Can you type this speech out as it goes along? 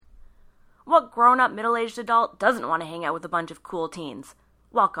What grown-up middle-aged adult doesn't want to hang out with a bunch of cool teens?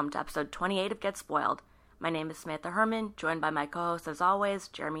 Welcome to episode 28 of Get Spoiled. My name is Samantha Herman, joined by my co-hosts as always,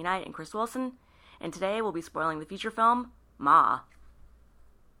 Jeremy Knight and Chris Wilson, and today we'll be spoiling the feature film, Ma.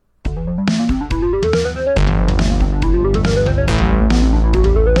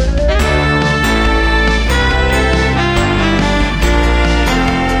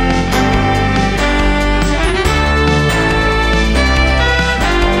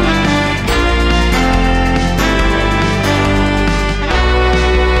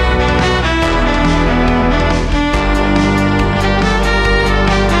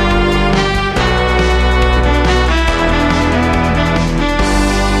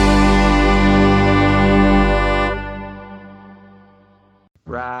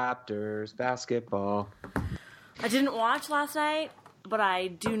 Raptors basketball. I didn't watch last night, but I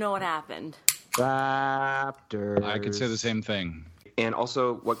do know what happened. Raptors. I could say the same thing. And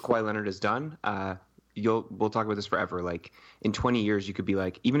also, what Kawhi Leonard has done. We'll talk about this forever. Like in 20 years, you could be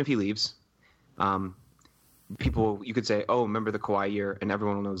like, even if he leaves, you could say, "Oh, remember the Kawhi year," and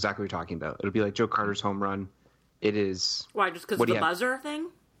everyone will know exactly what you're talking about. It'll be like Joe Carter's home run. It is. Why? Just because of the buzzer thing?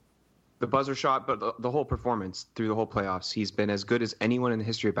 The buzzer shot, but the whole performance through the whole playoffs, he's been as good as anyone in the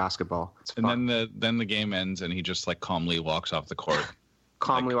history of basketball. It's fun. And then the game ends, and he just like calmly walks off the court.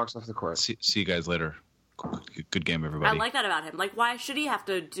 Walks off the court. See you guys later. Good game, everybody. I like that about him. Like, why should he have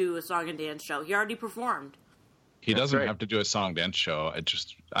to do a song and dance show? He already performed. He doesn't have to do a song dance show.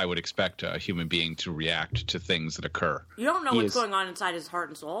 I would expect a human being to react to things that occur. You don't know what's going on inside his heart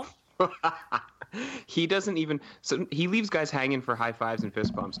and soul. He doesn't even. So he leaves guys hanging for high fives and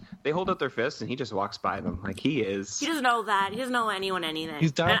fist bumps. They hold out their fists, and he just walks by them like he is. He doesn't know that. He doesn't know anyone anything.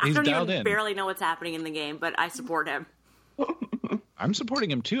 He's dialed in. Barely know what's happening in the game, but I support him. I'm supporting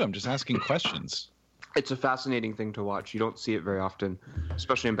him too. I'm just asking questions. It's a fascinating thing to watch. You don't see it very often,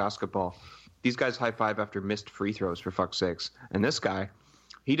 especially in basketball. These guys high five after missed free throws, for fuck's sakes. And this guy,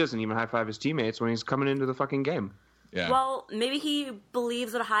 he doesn't even high five his teammates when he's coming into the fucking game. Yeah. Well, maybe he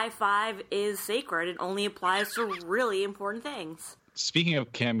believes that a high five is sacred and only applies to really important things. Speaking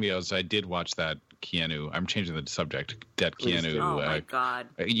of cameos, I did watch that Keanu. I'm changing the subject. That Keanu. Oh my god!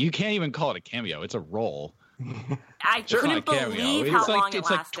 You can't even call it a cameo. It's a role. I couldn't believe how long it lasted. It's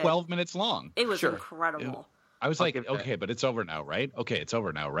like 12 minutes long. It was incredible. I was like, okay, but it's over now, right? Okay, it's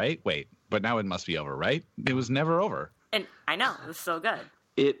over now, right? Wait, but now it must be over, right? It was never over. And I know, it was so good.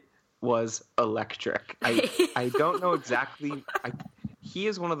 It was electric. I don't know exactly. He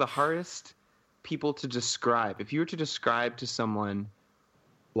is one of the hardest people to describe. If you were to describe to someone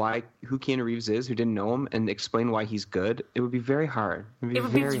who Keanu Reeves is, who didn't know him, and explain why he's good, it would be very hard. It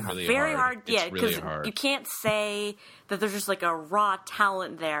would be very hard. Yeah, because you can't say that there's just like a raw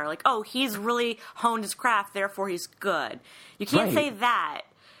talent there. Like, oh, he's really honed his craft, therefore he's good. You can't say that.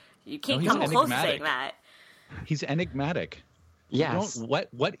 You can't come close to saying that. He's enigmatic. Yes.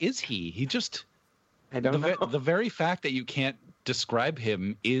 What is he? He just. I don't know. The very fact that you can't describe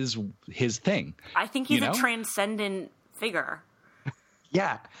him is his thing. I think he's a transcendent figure.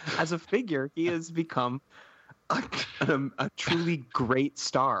 Yeah, as a figure, he has become a truly great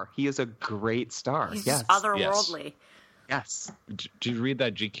star. He is a great star. He's just otherworldly. Yes. Did you read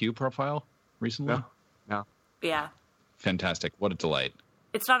that GQ profile recently? No. Yeah. Fantastic. What a delight.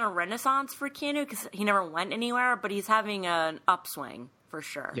 It's not a renaissance for Keanu because he never went anywhere, but he's having an upswing for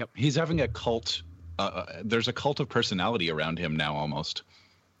sure. Yep. He's having a cult. There's a cult of personality around him now almost.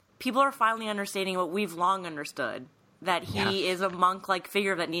 People are finally understanding what we've long understood. That he is a monk-like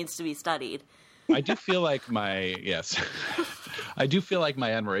figure that needs to be studied. I do feel like my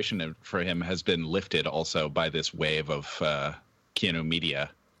admiration for him has been lifted also by this wave of Keanu media.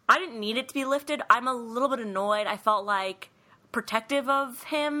 I didn't need it to be lifted. I'm a little bit annoyed. I felt like protective of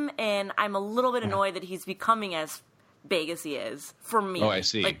him, and I'm a little bit annoyed that he's becoming as big as he is for me. Oh, I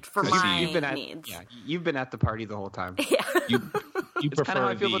see. Like for my needs. Yeah, you've been at the party the whole time. Yeah. You it's kind of how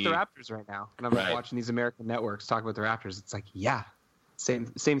I feel about the Raptors right now. And I'm watching these American networks talk about the Raptors. It's like, yeah, same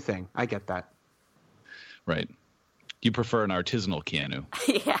thing. I get that. Right. You prefer an artisanal Keanu.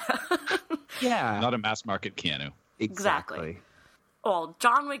 Yeah. Yeah. Not a mass market Keanu. Exactly. Well,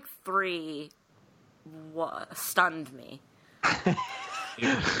 John Wick 3 stunned me.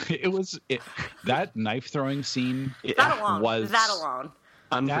 That knife throwing scene that alone.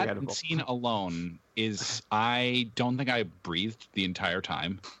 Unforgettable. That scene alone is, I don't think I breathed the entire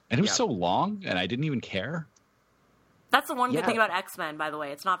time. And it was so long, and I didn't even care. That's the one good thing about X-Men, by the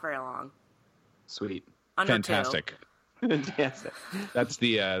way. It's not very long. Sweet. Fantastic. Fantastic. That's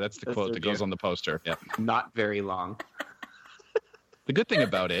the quote that goes on the poster. Yeah. Not very long. The good thing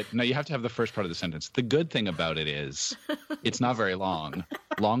about it, no, you have to have the first part of the sentence. The good thing about it is it's not very long.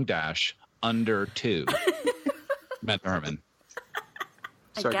 Long dash, under 2. Samantha Herman.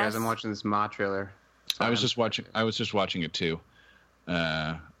 Sorry, guys, I'm watching this Ma trailer. I was just watching it too.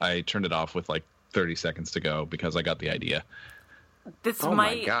 I turned it off with like 30 seconds to go because I got the idea.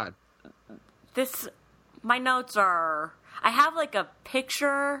 My God. My notes are... I have like a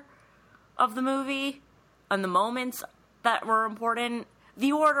picture of the movie and the moments that were important.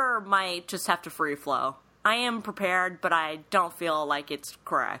 The order might just have to free flow. I am prepared, but I don't feel like it's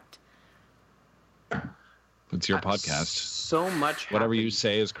correct. It's your podcast. So much Whatever happened. you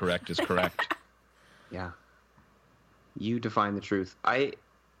say is correct. Yeah. You define the truth. I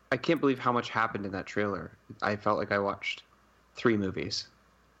can't believe how much happened in that trailer. I felt like I watched 3 movies.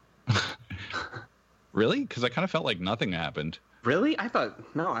 Really? Because I kind of felt like nothing happened. Really? I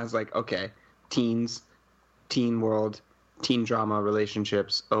was like, okay, teens, teen world, teen drama,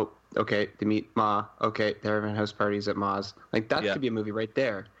 relationships. Oh, okay, they meet Ma. Okay, they're having house parties at Ma's. Like, that could be a movie right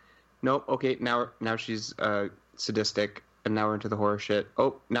there. Nope, okay, now she's sadistic, and now we're into the horror shit.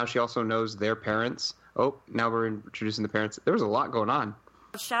 Oh, now she also knows their parents. Oh, now we're introducing the parents. There was a lot going on.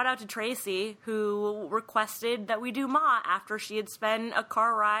 Shout out to Tracy, who requested that we do Ma after she had spent a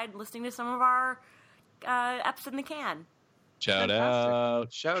car ride listening to some of our eps in the can. Shout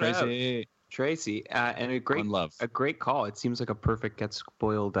out, Tracy, and a great call. It seems like a perfect Get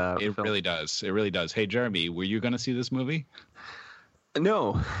Spoiled It film. really does. It really does. Hey, Jeremy, were you going to see this movie?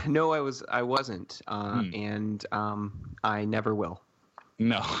 No, I wasn't, and I never will.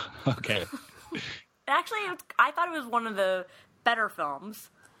 No. Okay. Actually, I thought it was one of the better films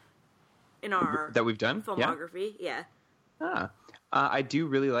in our that we've done filmography. Yeah. I do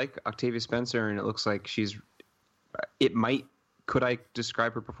really like Octavia Spencer, and it looks like she's. Could I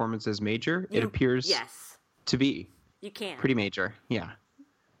describe her performance as major? It appears to be. You can. Pretty major, yeah.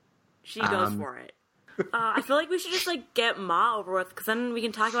 She goes for it. I feel like we should just get Ma over with, because then we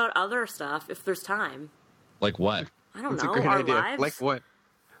can talk about other stuff if there's time. Like what? I don't That's know. a great Our idea. lives. Like what?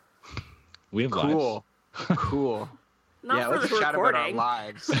 We have lives. Cool. Not for let's the chat recording. about our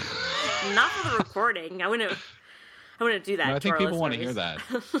lives. Not for the recording. I wouldn't do that. No, I think people want to hear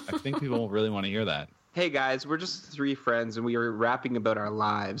listeners. that. I think people really want to hear that. Hey guys, we're just 3 friends, and we are rapping about our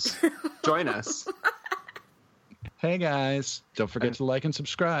lives. Join us. Hey guys, don't forget to like and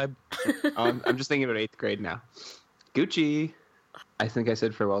subscribe. I'm just thinking about 8th grade now. Gucci. I think I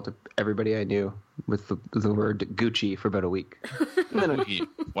said farewell to everybody I knew with the word Gucci for about a week. And then,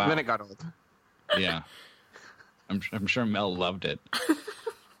 Wow. then it got old. Yeah. I'm sure Mel loved it.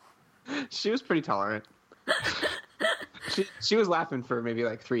 She was pretty tolerant. She was laughing for maybe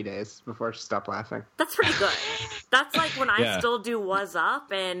 3 days before she stopped laughing. That's pretty good. That's like when I still do Was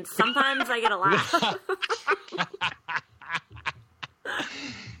Up, and sometimes I get a laugh.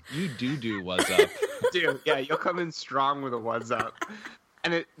 You do what's up. Dude, yeah, you'll come in strong with a what's up.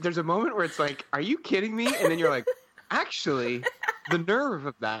 And there's a moment where it's like, are you kidding me? And then you're like, actually, the nerve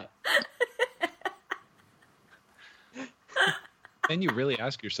of that. Then you really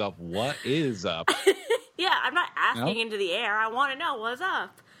ask yourself, what is up? Yeah, I'm not asking into the air. I want to know what's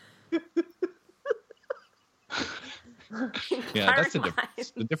up. Yeah, that's the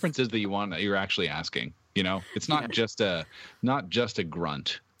difference. The difference is that you're actually asking. It's not just a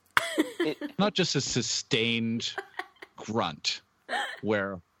grunt. Not just a sustained grunt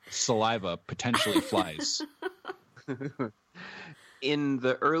where saliva potentially flies. In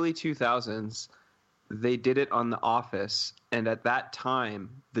the early 2000s, they did it on The Office, and at that time,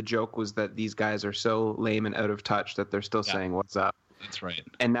 the joke was that these guys are so lame and out of touch that they're still saying what's up. That's right.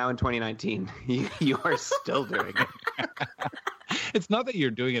 And now in 2019, you are still doing it. It's not that you're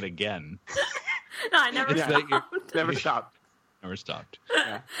doing it again. No, I never stopped. Never stopped. Never stopped.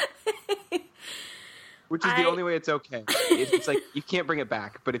 Yeah. Which is the only way it's okay. It's like, you can't bring it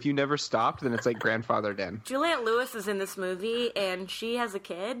back, but if you never stopped, then it's like grandfathered in. Juliette Lewis is in this movie, and she has a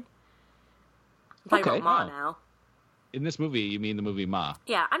kid. I'm talking about Ma now. In this movie, you mean the movie Ma?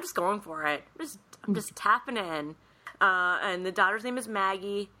 Yeah, I'm just going for it. I'm just tapping in. And the daughter's name is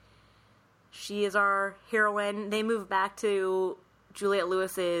Maggie. She is our heroine. They move back to Juliette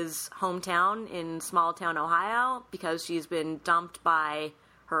Lewis's hometown in small town Ohio because she's been dumped by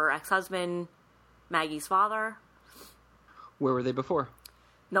her ex-husband, Maggie's father. Where were they before?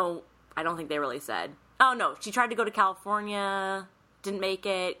 No, I don't think they really said. Oh, no, she tried to go to California, didn't make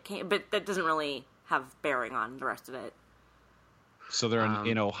it, but that doesn't really have bearing on the rest of it. So they're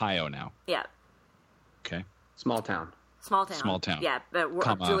in Ohio now. Yeah. Okay. Small town. Small town. Small town. Yeah,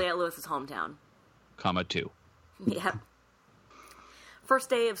 Juliette Lewis's hometown. Comma 2. Yeah. First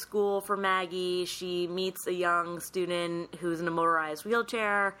day of school for Maggie, she meets a young student who's in a motorized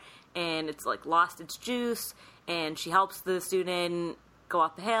wheelchair, and it's lost its juice, and she helps the student go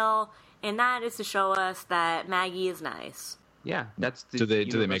up the hill, And that is to show us that Maggie is nice. Yeah, that's the Do they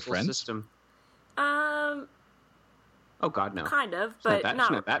make universal friends? system. Oh God, no. Kind of, She's but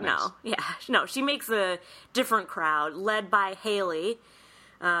not that nice. no. Yeah, no. She makes a different crowd, led by Haley,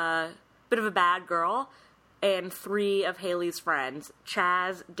 bit of a bad girl, and 3 of Haley's friends: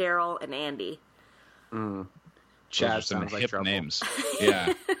 Chaz, Daryl, and Andy. Those are Chaz some sounds like hip trouble. names.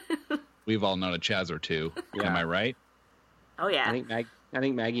 Yeah. We've all known a Chaz or two. Yeah. Am I right? Oh yeah. I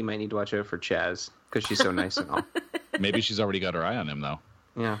think Maggie might need to watch out for Chaz because she's so nice and all. Maybe she's already got her eye on him, though.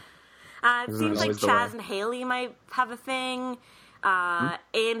 Yeah. It Isn't seems that like always the Chaz way? and Haley might have a thing.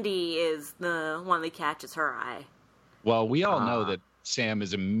 Andy is the one that catches her eye. Well, we all know that Sam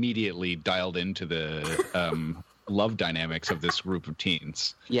is immediately dialed into the love dynamics of this group of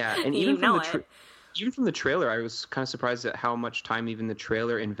teens. Yeah, and You even know from even from the trailer, I was kind of surprised at how much time even the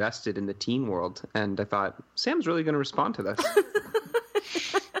trailer invested in the teen world. And I thought, Sam's really going to respond to this.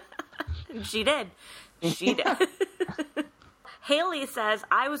 She did. She did. Haley says,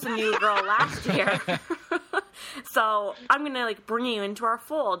 I was a new girl last year. So I'm going to bring you into our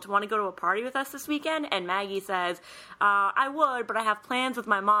fold. Do you want to go to a party with us this weekend? And Maggie says, I would, but I have plans with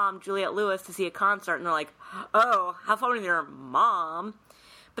my mom, Juliette Lewis, to see a concert. And they're like, oh, have fun with your mom.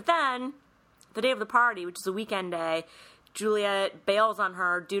 But then, the day of the party, which is a weekend day, Juliette bails on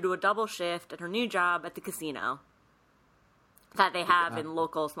her due to a double shift at her new job at the casino that they have in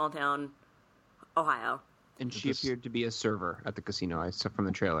local small town Ohio. And she appeared to be a server at the casino. I saw from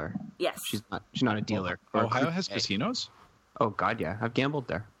the trailer. Yes. She's not a dealer. or a Ohio has croupier. casinos? Oh God, yeah. I've gambled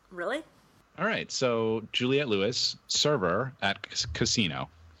there. Really? All right, so Juliette Lewis, server at casino.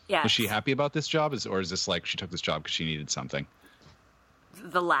 Yes. Was she happy about this job, or is this like she took this job because she needed something?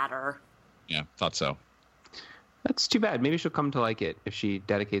 The latter. Yeah, thought so. That's too bad. Maybe she'll come to like it if she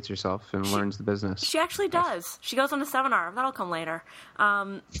dedicates herself and learns the business. She actually does. She goes on a seminar. That'll come later.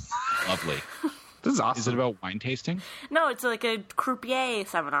 Lovely. This is awesome. Is it about wine tasting? No, it's like a croupier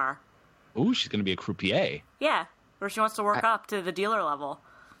seminar. Ooh, she's going to be a croupier. Yeah, where she wants to work up to the dealer level.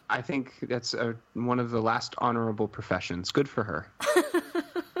 I think that's one of the last honorable professions. Good for her.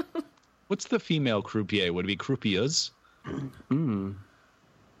 What's the female croupier? Would it be croupiers?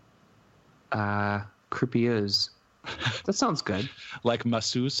 Croupiers. That sounds good. Like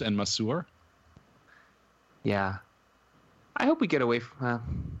masseuse and masseur? Yeah. I hope we get away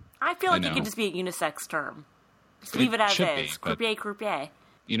from... I feel like it know. could just be a unisex term. Just leave it as should is. be, but- Croupier, croupier.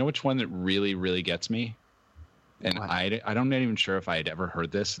 You know which one that really, really gets me? And What? I don't even sure if I had ever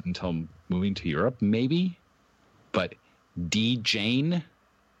heard this until moving to Europe, maybe. But D-Jane?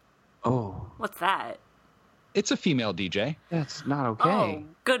 Oh, What's that? It's a female DJ. that's not okay. Oh,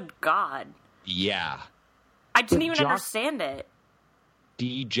 good God. Yeah. I didn't even Jock- understand it.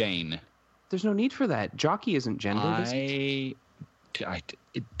 D-Jane. There's no need for that. Jockey isn't gendered. is it?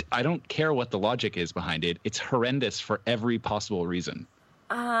 I don't care what the logic is behind it. It's horrendous for every possible reason.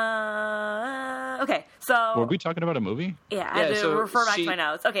 Okay, so... Were we talking about a movie? Yeah, I had Yeah, to so refer back she- to my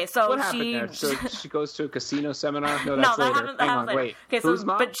notes. Okay, so What happened she... there? So she goes to a casino seminar? No, No, that's that later. happens. That Hang happens on, later. wait. Okay, Who's so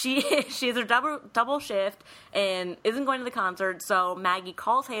mom? but she has her double shift and isn't going to the concert. So Maggie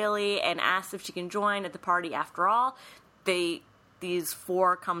calls Haley and asks if she can join at the party. After all, these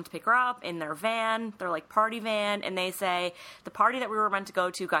 4 come to pick her up in their van, their party van, and they say the party that we were meant to go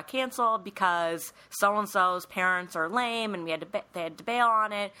to got canceled because so and so's parents are lame and they had to bail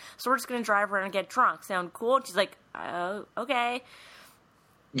on it. So we're just going to drive around and get drunk. Sound cool? And she's like, okay.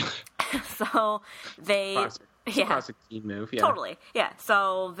 So they. Classic. It's a classic teen move, yeah. Totally. Yeah.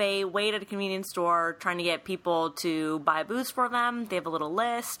 So they wait at a convenience store trying to get people to buy booze for them. They have a little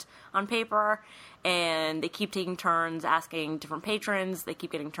list on paper, and they keep taking turns asking different patrons. They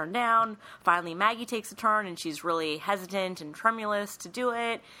keep getting turned down. Finally, Maggie takes a turn, and she's really hesitant and tremulous to do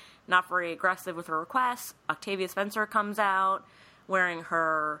it, not very aggressive with her requests. Octavia Spencer comes out wearing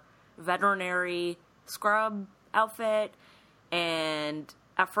her veterinary scrub outfit, and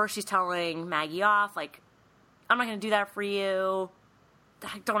at first she's telling Maggie off, I'm not going to do that for you.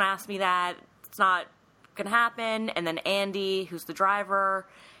 Don't ask me that. It's not going to happen. And then Andy, who's the driver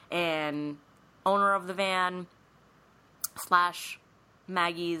and owner of the van /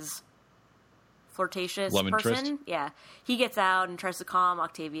 Maggie's flirtatious Love person. interest. Yeah. He gets out and tries to calm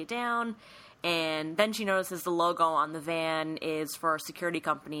Octavia down. And then she notices the logo on the van is for a security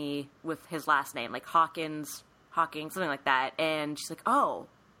company with his last name, like Hawkins, something like that. And she's like, oh,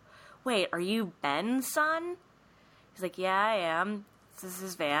 wait, are you Ben's son? He's like, yeah, I am. This is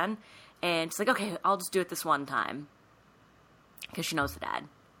his van. And she's like, okay, I'll just do it this one time. Because she knows the dad.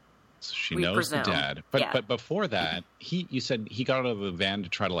 So she We knows presume. the dad. But Yeah. but before that, you said he got out of the van to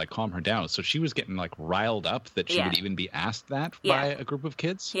try to calm her down. So she was getting riled up that she Yeah. would even be asked that Yeah. by a group of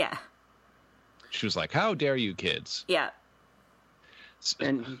kids. Yeah. She was like, "How dare you, kids?" Yeah.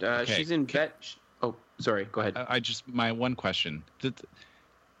 And Okay. she's in vet. Oh, sorry. Go ahead. My one question.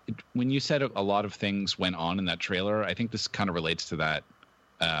 When you said a lot of things went on in that trailer, I think this kind of relates to that,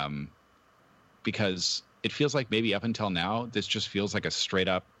 because it feels like maybe up until now, this just feels like a straight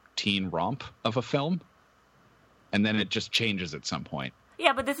up teen romp of a film, and then it just changes at some point.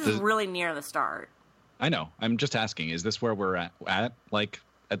 Yeah, but this is really near the start. I know. I'm just asking, is this where we're at like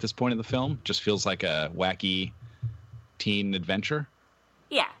at this point in the film? Just feels like a wacky teen adventure?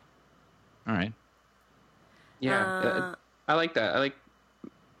 Yeah. All right. Yeah, I like that. I like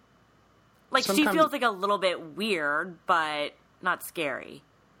she feels like a little bit weird, but not scary.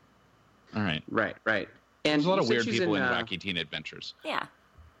 All right. Right. And there's a lot of weird she's people in wacky teen adventures. Yeah.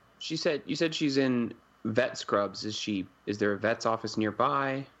 You said she's in vet scrubs. Is there a vet's office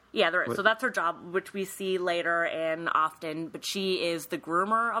nearby? Yeah, there is. So that's her job, which we see later and often, but she is the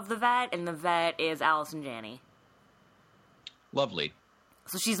groomer of the vet, and the vet is Allison Janney. Lovely.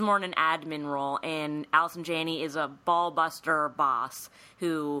 So she's more in an admin role, and Allison Janney is a ball-buster boss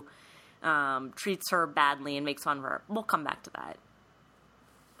who treats her badly and makes fun of her. We'll come back to that.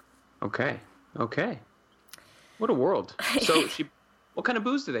 Okay. What a world. So what kind of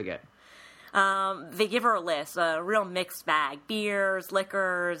booze do they get? They give her a list, a real mixed bag. Beers,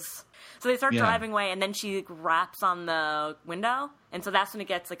 liquors. So they start driving away, and then she raps on the window, and so that's when it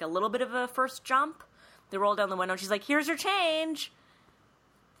gets like a little bit of a first jump. They roll down the window, and she's like, "Here's your change."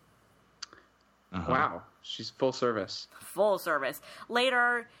 Uh-huh. Wow. She's full service. Full service.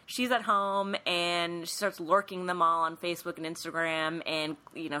 Later, she's at home, and she starts lurking them all on Facebook and Instagram, and,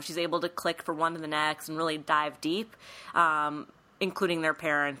 she's able to click from one to the next and really dive deep, including their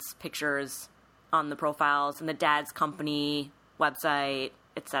parents' pictures on the profiles and the dad's company website,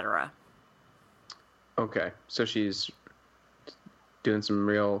 etc. Okay. So she's doing some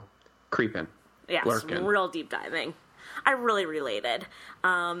real creeping. Yes, lurking. Real deep diving. I really related.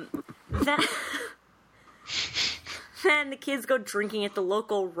 Then the kids go drinking at the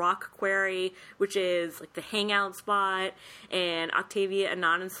local rock quarry, which is like the hangout spot, and Octavia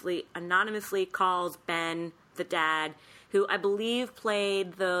anonymously calls Ben, the dad, who I believe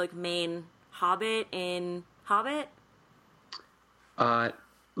played the main Hobbit in Hobbit.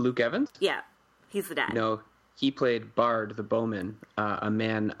 Luke Evans? Yeah, he's the dad. No, he played Bard the Bowman, a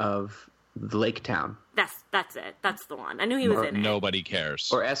man of the Lake Town. That's it. That's the one. I knew he was in it. Nobody cares.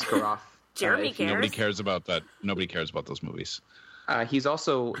 Or Escaroff. Jeremy cares. Nobody cares about that. Nobody cares about those movies. He's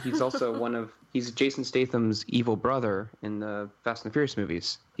also he's Jason Statham's evil brother in the Fast and the Furious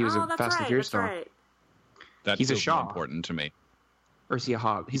movies. He was a Fast and Furious film. Right. He's a Shaw. more important to me. Or is he a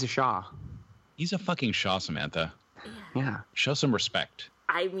Hob? He's a Shaw. He's a fucking Shaw, Samantha. Yeah. Show some respect.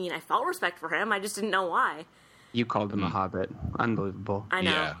 I mean, I felt respect for him. I just didn't know why. You called him a Hobbit. Unbelievable. I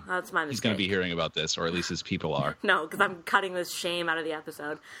know. Yeah. That's my mistake. He's going to be hearing about this, or at least his people are. No, because I'm cutting this shame out of the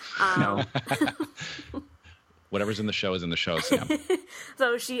episode. No. Whatever's in the show is in the show, Sam.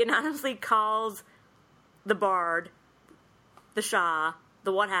 So she anonymously calls the Bard, the Shaw,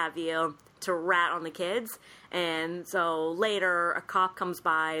 the what have you, to rat on the kids. And so later, a cop comes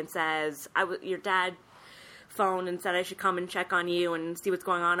by and says, your dad phoned and said I should come and check on you and see what's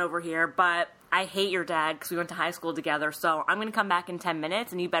going on over here, but I hate your dad because we went to high school together, so I'm going to come back in 10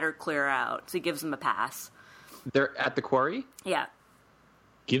 minutes and you better clear out. So he gives him a pass. They're at the quarry? Yeah.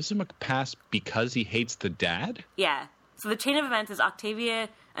 Gives him a pass because he hates the dad? Yeah. So the chain of events is Octavia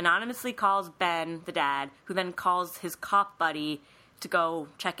anonymously calls Ben, the dad, who then calls his cop buddy to go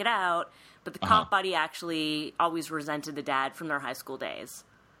check it out, but the cop buddy actually always resented the dad from their high school days.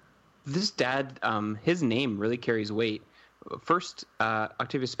 This dad, his name really carries weight. First,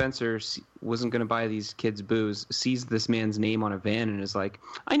 Octavia Spencer wasn't going to buy these kids booze, sees this man's name on a van and is like,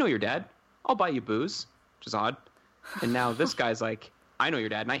 I know your dad. I'll buy you booze, which is odd. And now this guy's like, I know your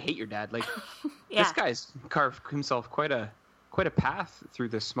dad and I hate your dad. Like, Yeah. This guy's carved himself quite a path through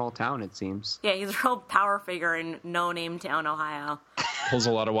this small town, it seems. Yeah, he's a real power figure in no-name town, Ohio. Pulls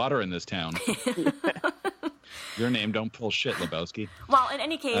a lot of water in this town. Your name don't pull shit, Lebowski. Well, in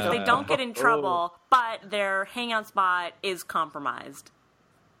any case, they don't get in trouble, but their hangout spot is compromised.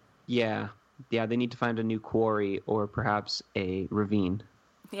 Yeah, they need to find a new quarry or perhaps a ravine.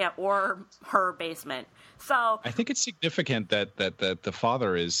 Yeah, or her basement. So I think it's significant that the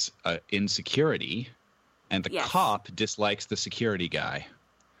father is in security, and the cop dislikes the security guy.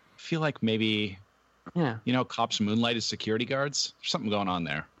 I feel like maybe, cops moonlight as security guards. There's something going on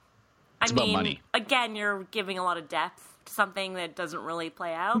there. It's about money. Again, you're giving a lot of depth to something that doesn't really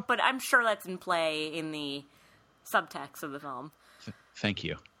play out, but I'm sure that's in play in the subtext of the film. Thank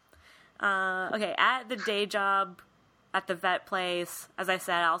you. Okay, at the day job, at the vet place. As I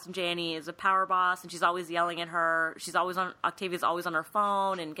said, Allison Janney is a power boss, and she's always yelling at her. Octavia's always on her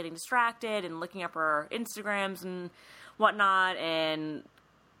phone and getting distracted and looking up her Instagrams and whatnot, and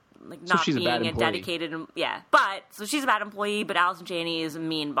like not she's being a bad employee. dedicated. But so she's a bad employee, but Allison Janney is a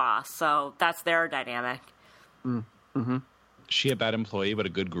mean boss. So that's their dynamic. Mm-hmm. Is she a bad employee but a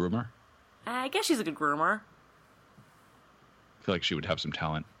good groomer? I guess she's a good groomer. I feel like she would have some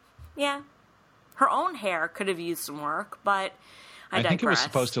talent. Yeah. Her own hair could have used some work, but I think it was digress.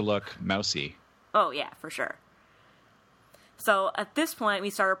 supposed to look mousy. Oh, yeah, for sure. So at this point,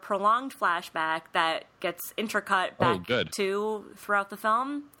 we start a prolonged flashback that gets intercut back to throughout the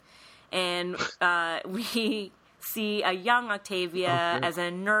film. And we see a young Octavia as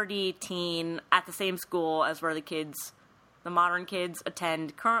a nerdy teen at the same school as where the modern kids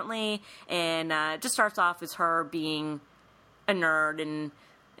attend currently. And just starts off as her being a nerd and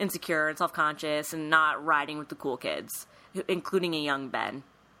insecure and self-conscious and not riding with the cool kids, including a young Ben.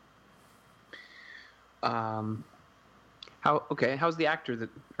 How's the actor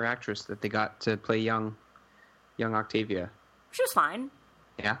or actress that they got to play young Octavia? She was fine.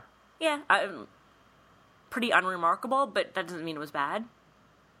 Yeah? Yeah. Pretty unremarkable, but that doesn't mean it was bad.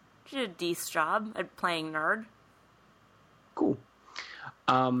 She did a decent job at playing nerd. Cool.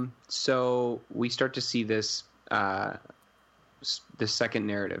 So we start to see this second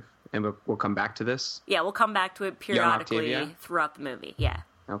narrative, and we'll come back to this. Yeah, we'll come back to it periodically throughout the movie. Yeah.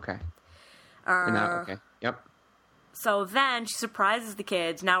 Okay. Okay. Yep. So then she surprises the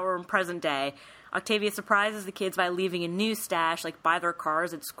kids. Now we're in present day. Octavia surprises the kids by leaving a news stash, like, by their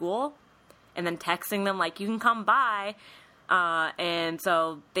cars at school, and then texting them, like, you can come by. And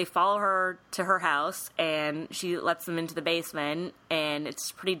so they follow her to her house, and she lets them into the basement, and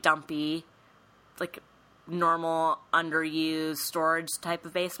it's pretty dumpy, like normal, underused storage type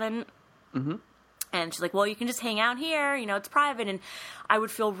of basement. Mm-hmm. And she's like, well, you can just hang out here, it's private, and I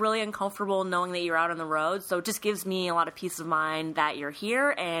would feel really uncomfortable knowing that you're out on the road, so it just gives me a lot of peace of mind that you're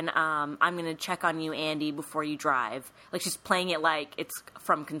here, and I'm going to check on you, Andy, before you drive. Like, she's playing it like it's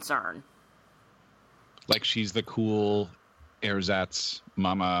from concern. Like she's the cool ersatz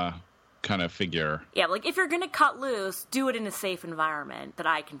mama kind of figure. Yeah, like, if you're going to cut loose, do it in a safe environment that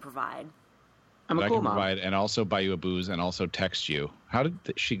I can provide. I'm a cool mom. Provide and also buy you a booze and also text you. How did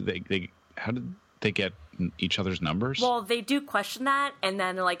they get each other's numbers? Well, they do question that, and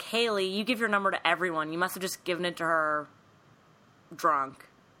then they're like, Haley, you give your number to everyone. You must have just given it to her drunk.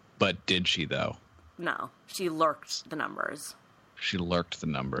 But did she, though? No. She lurked the numbers. She lurked the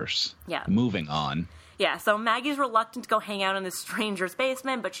numbers. Yeah. Moving on. Yeah, so Maggie's reluctant to go hang out in this stranger's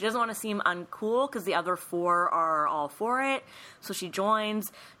basement, but she doesn't want to seem uncool because the other four are all for it. So she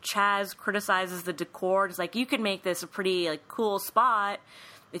joins. Chaz criticizes the decor. It's like, you could make this a pretty, like, cool spot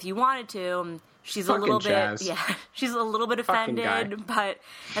if you wanted to. She's Fucking a little Chaz. bit, yeah, she's a little bit Fucking offended, guy.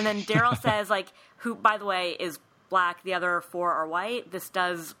 and then Daryl says, like, who, by the way, is black, the other four are white. This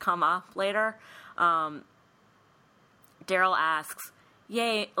does come up later. Daryl asks,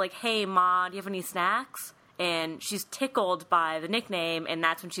 hey, Ma, do you have any snacks? And she's tickled by the nickname, and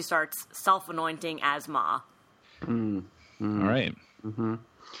that's when she starts self-anointing as Ma. All right. Mm-hmm.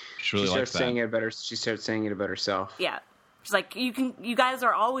 She really likes that. She starts saying it about herself. Yeah. She's like, you guys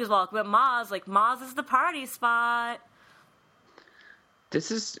are always welcome, but Ma's is the party spot.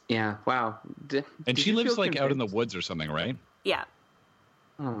 This is, yeah, wow. And she lives, like, out in the woods or something, right? Yeah.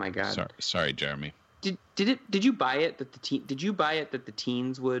 Oh my God. Sorry, Jeremy. Did you buy it that the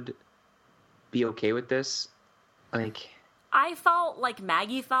teens would be okay with this? Like, I felt like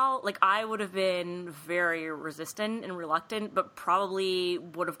Maggie felt like I would have been very resistant and reluctant, but probably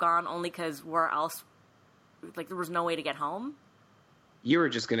would have gone only because where else, like, there was no way to get home. You were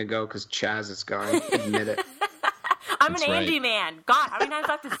just gonna go because Chaz is gone. Admit it. I'm That's an right. Andy man. God, how many times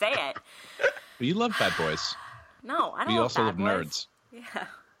do I have to say it? But you love bad boys. No, I don't. You love also bad love boys. nerds. Yeah.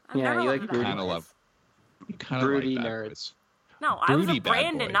 Yeah, you like bad broody Kind of boys. love. You kind of Broody like bad nerds. boys. No, I was a Broody bad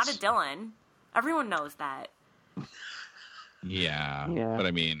Brandon, not a boys. Dylan. Everyone knows that. Yeah. Yeah. But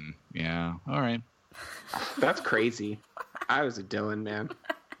I mean, yeah. All right. That's crazy. I was a Dylan man.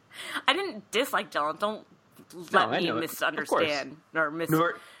 I didn't dislike Dylan. Don't let I me know it. misunderstand or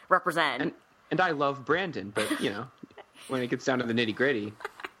misrepresent. And I love Brandon, but when it gets down to the nitty gritty,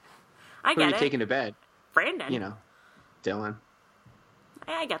 I who are get you it. taking to bed? Brandon. Dylan.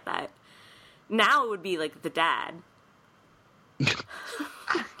 I get that. Now it would be like the dad.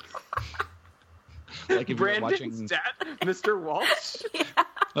 Like if Brandon's you're watching, dad, Mr. Walsh.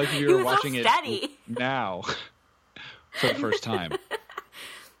 like if He you're was so watching it steady. now for the first time.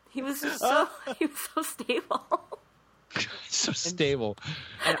 He was just so so stable. So stable.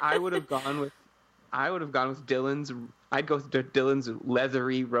 And I would have gone with I would have gone with Dylan's. I'd go with Dylan's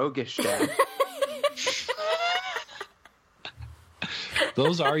leathery, roguish dad.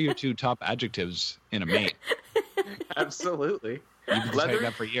 Those are your two top adjectives in a mate. Absolutely. You've been saying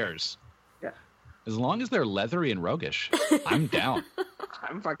that for years. Yeah. As long as they're leathery and roguish, I'm down.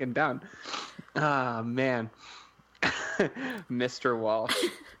 I'm fucking down. Ah, man. Mr. Walsh.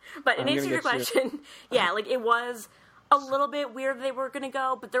 But in answer to your question, yeah, like, it was a little bit weird they were going to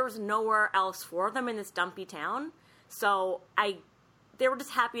go, but there was nowhere else for them in this dumpy town. So they were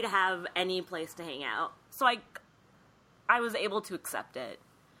just happy to have any place to hang out. So I was able to accept it.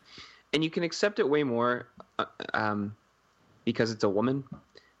 And you can accept it way more because it's a woman.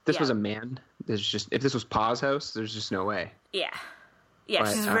 This was a man. If this was Pa's house, there's just no way. Yeah. Yeah,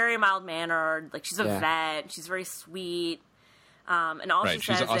 But, she's very mild-mannered. Like, she's a vet. She's very sweet. And all she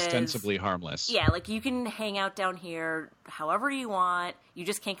says she's ostensibly harmless. Yeah, like, you can hang out down here however you want. You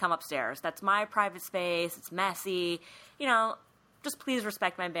just can't come upstairs. That's my private space. It's messy. You know, just please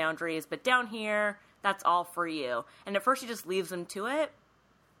respect my boundaries. But down here, that's all for you. And at first, she just leaves them to it.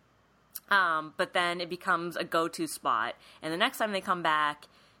 But then it becomes a go-to spot. And the next time they come back,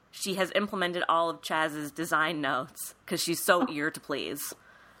 she has implemented all of Chaz's design notes because she's so eager to please.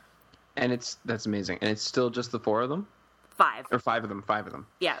 And that's amazing. And it's still just the 4 of them? 5. Or 5 of them. 5 of them.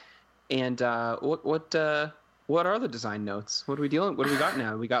 Yeah. And what are the design notes? What are we dealing? What do we got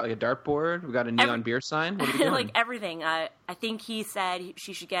now? We got like a dartboard. We got a neon beer sign. What are we doing? Like everything. I think he said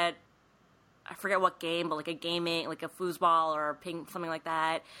she should get, I forget what game, but like a gaming, like a foosball or a ping, something like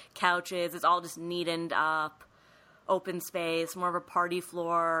that. Couches. It's all just neatened up. Open space. More of a party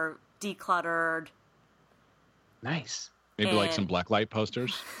floor. Decluttered. Nice. Maybe like some blacklight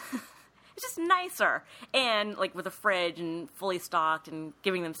posters. It's just nicer. And like with a fridge and fully stocked and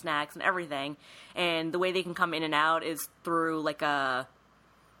giving them snacks and everything. And the way they can come in and out is through like a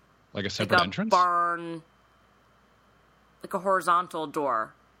separate entrance? Barn, like a horizontal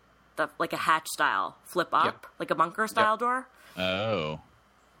door. Like a hatch style. Flip up. Like a bunker style door. Oh.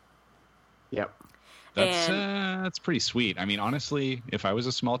 Yep. That's pretty sweet. I mean, honestly, if I was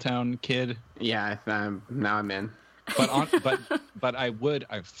a small town kid, yeah, now I'm in. But I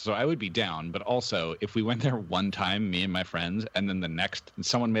would be down. But also, if we went there one time, me and my friends, and then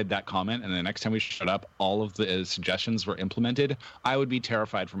someone made that comment, and the next time we showed up, all of the suggestions were implemented, I would be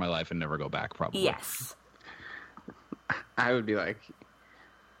terrified for my life and never go back. Probably. Yes. I would be like,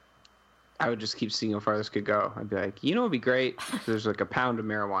 I would just keep seeing how far this could go. I'd be like, you know, it'd be great if there's like a pound of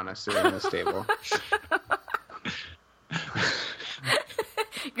marijuana sitting in this table.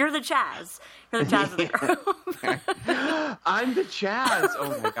 You're the Chaz. You're the Chaz of the group. I'm the Chaz.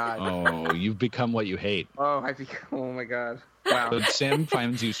 Oh my god. Oh, you've become what you hate. Oh my god. Wow. But Sam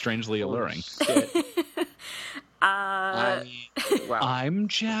finds you strangely alluring. Shit. Wow. I'm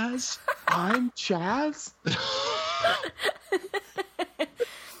Chaz. I'm Chaz.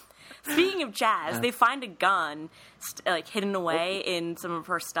 Speaking of Chaz, they find a gun like hidden away in some of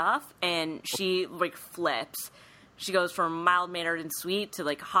her stuff, and she like flips. She goes from mild-mannered and sweet to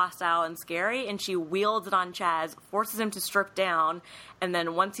like hostile and scary, and she wields it on Chaz, forces him to strip down, and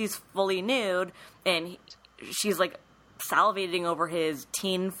then once he's fully nude, and she's like salivating over his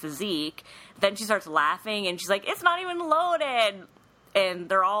teen physique, then she starts laughing, and she's like, "It's not even loaded!" And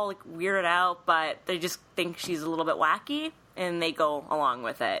they're all like weirded out, but they just think she's a little bit wacky, and they go along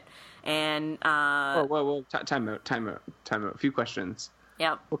with it. And whoa, time out. A few questions.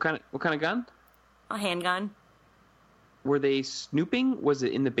 Yep. What kind of gun? A handgun. Were they snooping? Was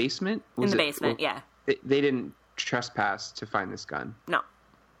it in the basement? Yeah. They didn't trespass to find this gun. No.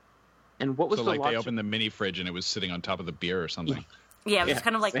 And what was so the like they opened the mini fridge and it was sitting on top of the beer or something? Yeah, it was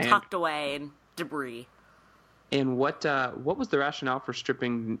kind of like sand. tucked away and debris. And what was the rationale for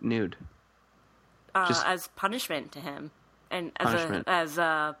stripping nude? As punishment to him, and as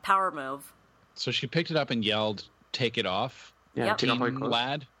a power move. So she picked it up and yelled, "Take it off, Yep. Take off my teen clothes.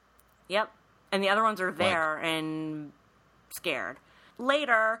 lad!" Yep. And the other ones are there and scared.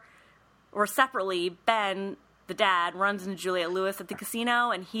 Later, or separately, Ben, the dad, runs into Juliette Lewis at the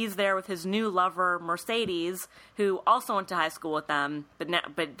casino, and he's there with his new lover, Mercedes, who also went to high school with them,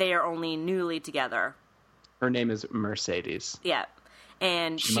 but they are only newly together. Her name is Mercedes. Yeah.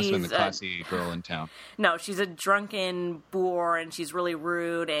 And She must have been the classy girl in town. No, she's a drunken boor, and she's really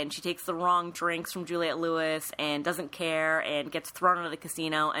rude, and she takes the wrong drinks from Juliette Lewis and doesn't care and gets thrown out of the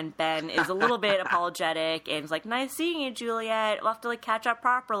casino, and Ben is a little bit apologetic and is like, "Nice seeing you, Juliette. We'll have to like catch up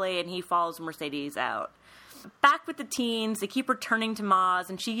properly," and he follows Mercedes out. Back with the teens, they keep returning to Moz,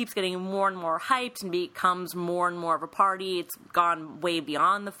 and she keeps getting more and more hyped and becomes more and more of a party. It's gone way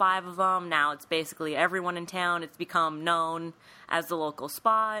beyond the 5 of them. Now it's basically everyone in town. It's become known as the local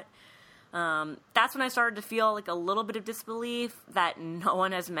spot. That's when I started to feel like a little bit of disbelief that no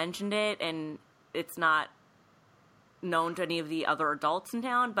one has mentioned it and it's not known to any of the other adults in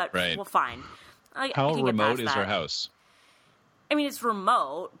town, but Right. well, fine. How I can get remote past is that. her house? I mean, it's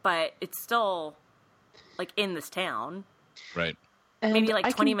remote, but it's still like in this town. Right. Maybe like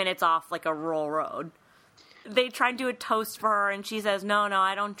I 20 can- minutes off like a rural road. They try and do a toast for her, and she says, no,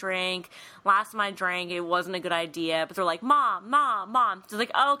 I don't drink. Last time I drank, it wasn't a good idea. But they're like, Mom. She's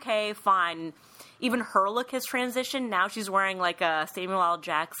like, okay, fine. Even her look has transitioned. Now she's wearing like a Samuel L.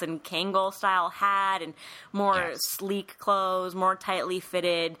 Jackson Kangol-style hat and more Yes. sleek clothes, more tightly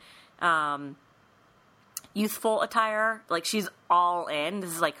fitted, youthful attire. Like, she's all in.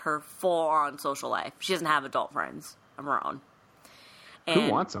 This is like her full-on social life. She doesn't have adult friends of her own. Who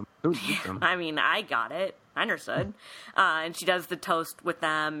And- wants them? Who needs them? I mean, I got it. I understood. And she does the toast with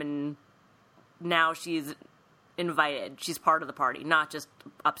them, and now she's invited. She's part of the party, not just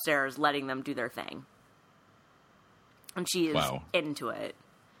upstairs letting them do their thing. And she is Wow. into it.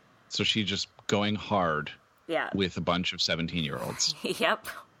 So she's just going hard Yeah. with a bunch of 17-year-olds. Yep.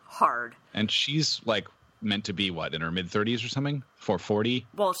 Hard. And she's like meant to be what, in her mid-30s or something? 40?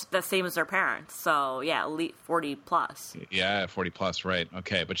 Well, it's the same as her parents. So, yeah, at least 40 plus. Yeah, 40 plus, right.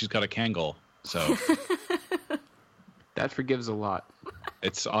 Okay, but she's got a Kangol, so That forgives a lot.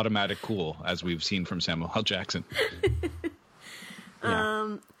 it's automatic cool, as we've seen from Samuel L. Jackson.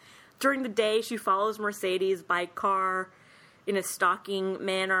 Yeah. During the day, she follows Mercedes by car in a stalking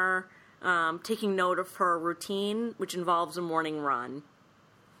manner, taking note of her routine, which involves a morning run.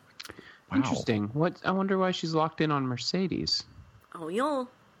 Wow. Interesting. What? I wonder why she's locked in on Mercedes. Oh, you'll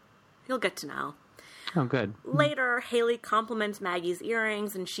get to know. Oh, good. Later, Haley compliments Maggie's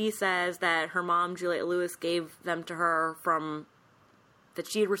earrings, and she says that her mom, Juliette Lewis, gave them to her that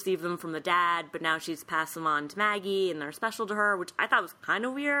she had received them from the dad, but now she's passed them on to Maggie, and they're special to her, which I thought was kind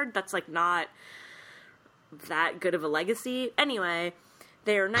of weird. That's, like, not that good of a legacy. Anyway,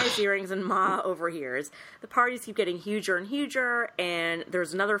 they are nice earrings, and Ma overhears. The parties keep getting huger and huger, and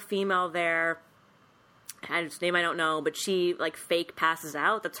there's another female there, whose name I don't know, but she, like, fake passes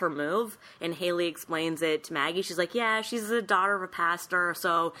out. That's her move. And Haley explains it to Maggie. She's like, yeah, she's the daughter of a pastor,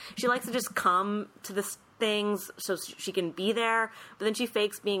 so she likes to just come to the things so she can be there. But then she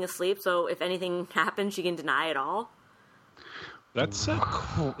fakes being asleep, so if anything happens, she can deny it all. That's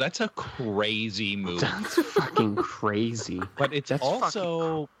a crazy move. That's fucking crazy. But it's That's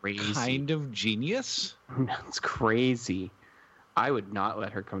also fucking crazy. kind of genius. That's crazy. I would not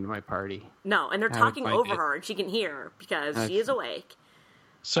let her come to my party. No, and they're I would talking find over it- her, and she can hear because I- she is awake.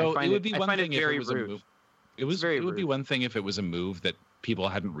 So I find it would be I one find thing it if very it was rude. a move. It was very it would be rude. one thing if it was a move that people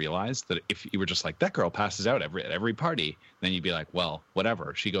hadn't realized, that if you were just like, that girl passes out at every party, then you'd be like, well,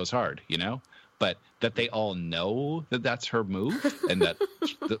 whatever, she goes hard, you know? But that they all know that that's her move and that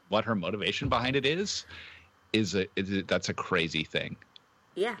what her motivation behind it is that's a crazy thing.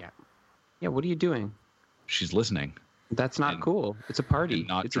 Yeah. Yeah, what are you doing? She's listening That's not And- cool. It's a party. and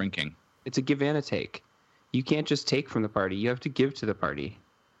not it's drinking. It's a give and a take. You can't just take from the party. You have to give to the party.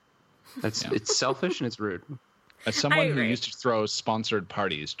 That's Yeah. It's selfish and it's rude. As someone who agree. used to throw sponsored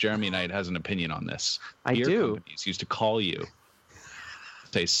parties, Jeremy Knight has an opinion on this. I Beer do. companies used to call you,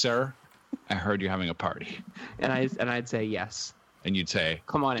 say, "Sir, I heard you're having a party," And I'd say yes. and you'd say,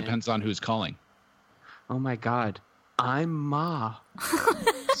 Come on in. "Depends on who's calling." Oh my God, I'm Ma.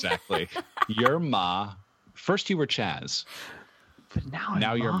 Exactly. You're Ma. First you were Chaz. But now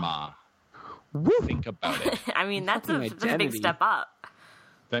Now I'm you're Ma. Ma. Woo! Think about it. I mean, that's a Fucking big identity. step up.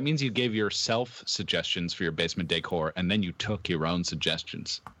 That means you gave yourself suggestions for your basement decor, and then you took your own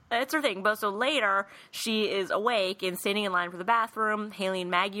suggestions. It's her thing. But so later, she is awake and standing in line for the bathroom. Haley and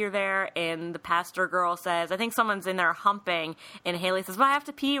Maggie are there, and the pastor girl says, I think someone's in there humping. And Haley says, well, I have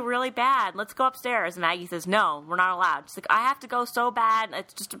to pee really bad. Let's go upstairs. And Maggie says, no, we're not allowed. She's like, I have to go so bad.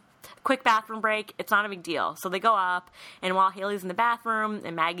 It's just a quick bathroom break. It's not a big deal. So they go up, and while Haley's in the bathroom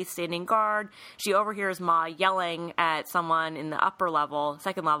and Maggie's standing guard, she overhears Ma yelling at someone in the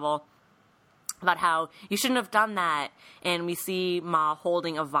second level, about how you shouldn't have done that. And we see Ma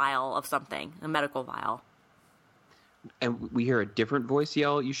holding a vial of something, a medical vial. And we hear a different voice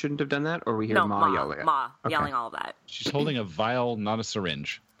yell, you shouldn't have done that? Or we hear No, Ma yell it? Ma Okay. yelling all of that. She's holding a vial, not a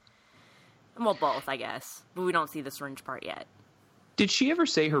syringe. Well, both, I guess. But we don't see the syringe part yet. Did she ever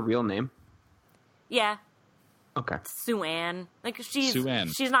say her real name? Yeah, Okay. Sue Ann. Like, she's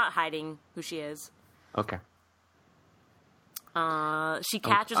not hiding who she is. Okay. She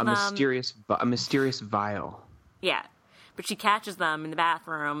catches a them. mysterious vial. Yeah. But she catches them in the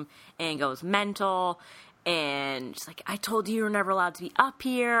bathroom and goes mental. And she's like, I told you were never allowed to be up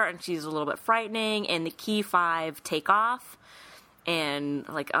here. And she's a little bit frightening. And the Key Five take off. And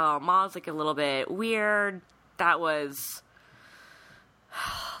like, oh, Ma's like a little bit weird. That was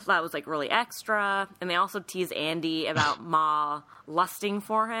like really extra. And they also tease Andy about Ma lusting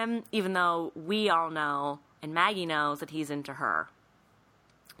for him, even though we all know and Maggie knows that he's into her.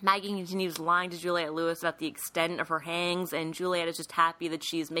 Maggie continues lying to Juliette Lewis about the extent of her hangs, and Juliette is just happy that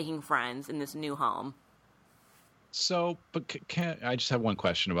she's making friends in this new home. So, but I just have one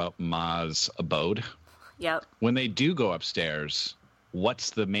question about Ma's abode. Yep. When they do go upstairs,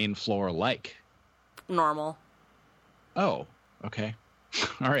 what's the main floor like? Normal. Oh, okay.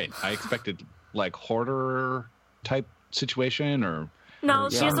 All right. I expected like hoarder type situation or No,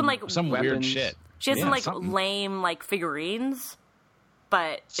 she has some like some weapons. weird shit. She has some like something. lame like figurines,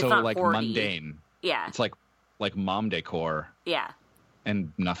 but So it's not like hoardy. mundane. Yeah. It's like mom decor Yeah.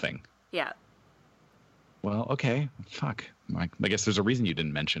 and nothing. Yeah. Well, okay. Fuck. I guess there's a reason you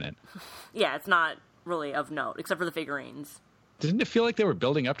didn't mention it. Yeah, it's not really of note, except for the figurines. Didn't it feel like they were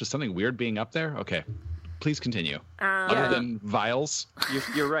building up to something weird being up there? Okay. Please continue. Other than vials.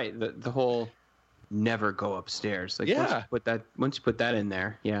 You're right. The whole never go upstairs. Like Yeah. once you put that in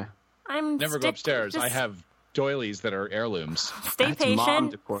there, yeah. Never go upstairs. I have doilies that are heirlooms. Stay That's mom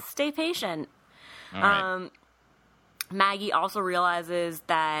patient. decor. Stay patient. All right. Maggie also realizes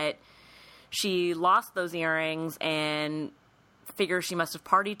that she lost those earrings and figures she must have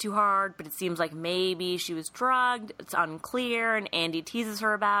partied too hard, but it seems like maybe she was drugged. It's unclear, and Andy teases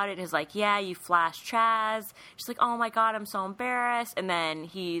her about it. He's like, yeah, you flashed Chaz. She's like, oh my God, I'm so embarrassed. And then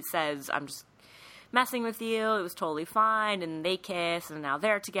he says, I'm just messing with you. It was totally fine. And they kiss, and now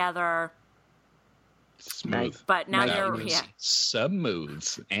they're together. Smooth. But now Nice. they're, yeah. Smooth.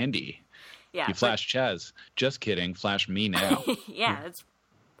 Andy. Yeah. You flash Chaz. Just kidding. Flash me now. Yeah, it's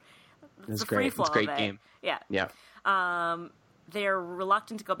It's the great. free It's flow a great of it. game. Yeah. Yeah. They're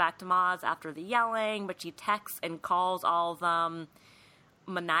reluctant to go back to Ma's after the yelling, but she texts and calls all of them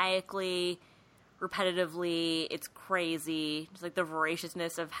maniacally, repetitively. It's crazy. Just like the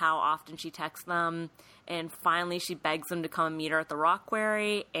voraciousness of how often she texts them. And finally she begs them to come and meet her at the rock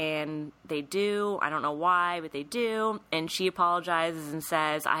quarry, and they do. I don't know why, but they do. And she apologizes and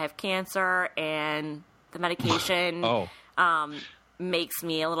says, I have cancer, and the medication makes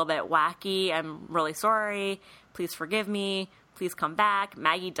me a little bit wacky. I'm really sorry. Please forgive me. Please come back.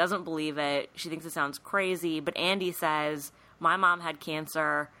 Maggie doesn't believe it. She thinks it sounds crazy. But Andy says, my mom had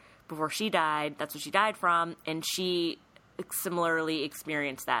cancer before she died. That's what she died from. And she similarly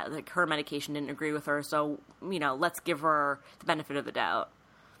experienced that. Like, her medication didn't agree with her. So, let's give her the benefit of the doubt.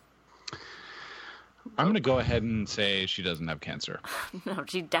 I'm going to go ahead and say she doesn't have cancer. No,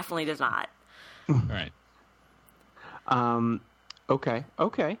 she definitely does not. All right. Okay.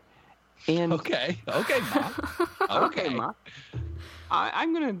 And Okay, Ma. okay, Ma.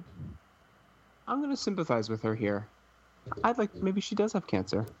 I'm gonna sympathize with her here. I'd like maybe she does have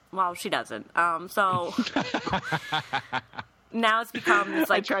cancer. Well, she doesn't. So now it's become this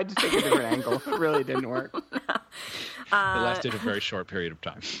I like tried to take a different angle. It really didn't work. It lasted a very short period of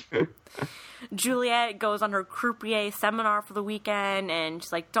time. Juliette goes on her croupier seminar for the weekend, and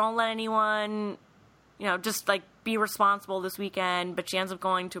she's like, don't let anyone, just like be responsible this weekend. But she ends up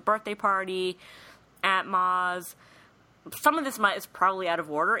going to a birthday party at Ma's. Some of this is probably out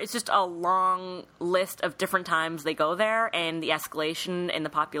of order. It's just a long list of different times they go there and the escalation and the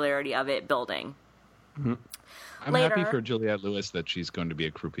popularity of it building. Mm-hmm. I'm Later. happy for Juliette Lewis that she's going to be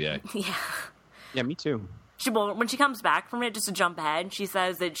a croupier. Yeah. Yeah, me too. When she comes back from it, just to jump ahead, she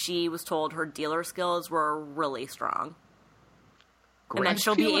says that she was told her dealer skills were really strong. And then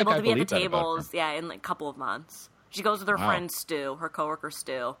she'll be able to be at the tables, in like a couple of months. She goes with her friend Stu, her coworker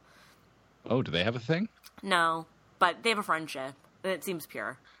Stu. Oh, do they have a thing? No, but they have a friendship, and it seems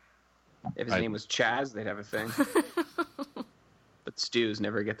pure. If his name was Chaz, they'd have a thing. But Stu's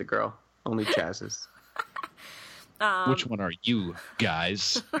never get the girl. Only Chaz's. Which one are you,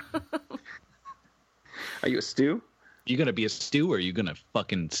 guys? Are you a Stu? You gonna be a Stu, or are you gonna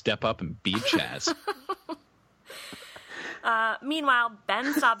fucking step up and be Chaz? Meanwhile,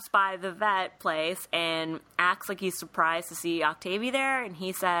 Ben stops by the vet place and acts like he's surprised to see Octavie there, and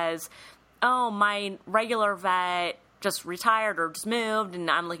he says, oh, my regular vet just retired or just moved, and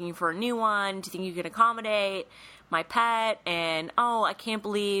I'm looking for a new one. Do you think you can accommodate my pet? And, oh, I can't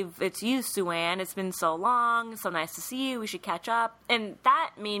believe it's you, Sue-Ann. It's been so long. So nice to see you. We should catch up. And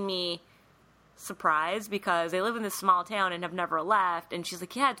that made me surprised because they live in this small town and have never left. And she's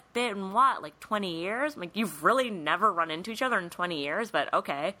like, yeah, it's been, 20 years? I'm like, you've really never run into each other in 20 years? But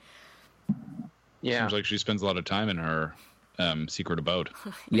okay. Yeah. Seems like she spends a lot of time in her secret abode.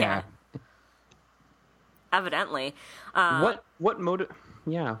 Yeah. Evidently. What motive?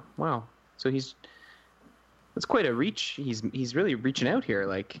 Yeah. Wow. So he's That's quite a reach. He's really reaching out here,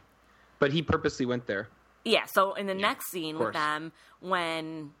 like, but he purposely went there. Yeah, so in the next scene with them,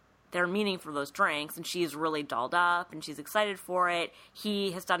 when they're meeting for those drinks, and she's really dolled up, and she's excited for it,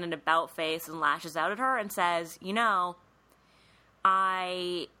 he has done an about face and lashes out at her and says, you know,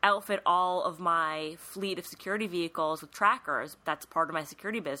 I outfit all of my fleet of security vehicles with trackers. That's part of my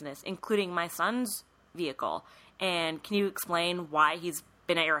security business, including my son's vehicle. And can you explain why he's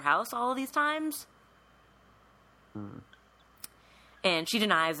been at your house all of these times? And she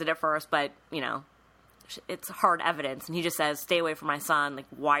denies it at first, but, you know, it's hard evidence. And he just says, stay away from my son. Like,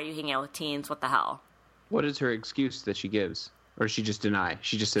 why are you hanging out with teens? What the hell? What is her excuse that she gives? Or does she just deny?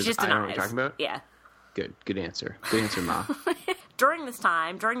 She just says, She just I don't know what denies. you're talking about? Yeah. Good answer. Good answer, Ma. During this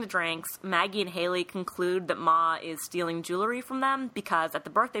time, during the drinks, Maggie and Haley conclude that Ma is stealing jewelry from them because at the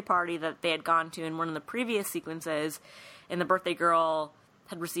birthday party that they had gone to in one of the previous sequences, and the birthday girl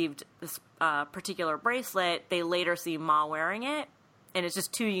had received this particular bracelet, they later see Ma wearing it, and it's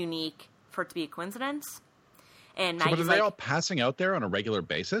just too unique for it to be a coincidence. And Maggie's but are they all passing out there on a regular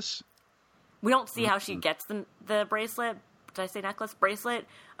basis? we don't see how she gets the bracelet. Did I say necklace? Bracelet.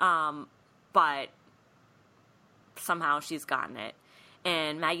 But somehow she's gotten it.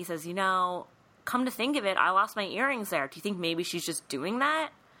 And Maggie says, you know, come to think of it, I lost my earrings there. Do you think maybe she's just doing that?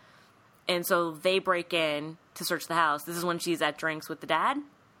 And so they break in to search the house. This is when she's at drinks with the dad.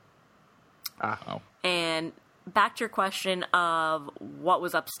 Oh. And back to your question of what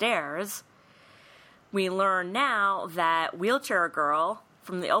was upstairs, we learn now that wheelchair girl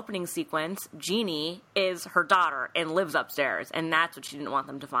from the opening sequence, Jeannie, is her daughter and lives upstairs. And that's what she didn't want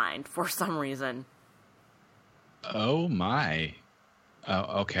them to find for some reason. Oh, my.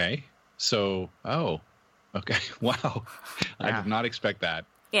 Okay. So, okay. Wow. I did not expect that.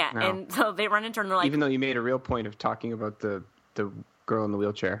 Yeah, No. and so they run into her and they're like... Even though you made a real point of talking about the girl in the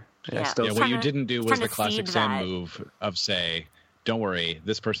wheelchair. Yeah. Still, Yeah, what trying you to- didn't do was trying the to classic seed Sam that. move of say, don't worry,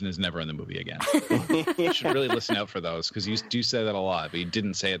 this person is never in the movie again. You should really listen out for those, because you do say that a lot, but you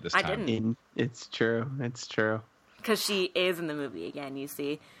didn't say it this I time. didn't. It's true. It's true. Because she is in the movie again, you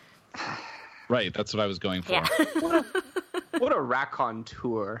see. Right, that's what I was going for. Yeah. What a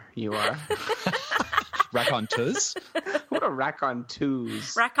raconteur you are. Raconteuse? What a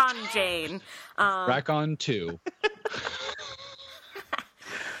raconteuse. Rack-on Jane. Rack-on 2.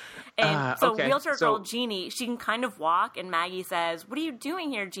 And so okay, wheelchair so- girl Jeannie, she can kind of walk, and Maggie says, what are you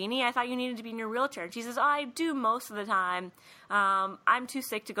doing here, Jeannie? I thought you needed to be in your wheelchair. And she says, I do most of the time. I'm too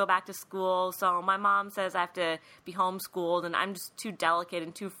sick to go back to school, so my mom says I have to be homeschooled, and I'm just too delicate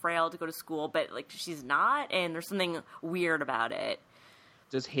and too frail to go to school. But, like, she's not, and there's something weird about it.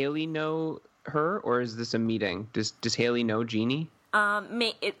 Does Haley know her, or is this a meeting? Does Haley know Jeannie?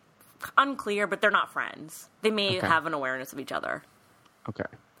 It's unclear, but they're not friends. They may Okay. have an awareness of each other. Okay.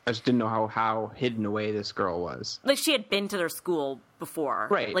 I just didn't know how hidden away this girl was. Like, she had been to their school before.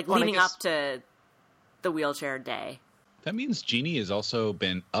 Right. Like, Well, and I leading guess- up to the wheelchair day. That means Jeannie has also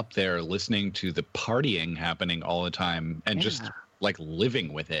been up there listening to the partying happening all the time and just, Yeah. like,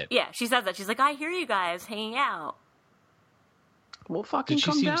 living with it. Yeah, she says that. She's like, I hear you guys hanging out. Well, fucking Did she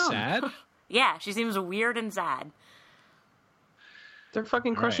come seem down. sad? Yeah, she seems weird and sad. They're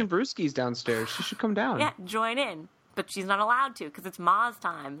fucking crushing brewskis downstairs. She should come down. Yeah, join in. But she's not allowed to because it's Ma's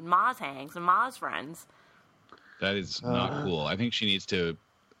time. And Ma's hangs and Ma's friends. That is not cool. I think she needs to,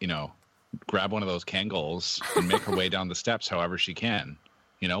 grab one of those Kangol and make her way down the steps however she can.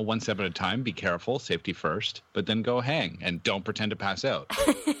 One step at a time, be careful, safety first, but then go hang and don't pretend to pass out.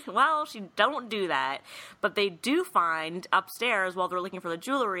 Well, she don't do that. But they do find upstairs while they're looking for the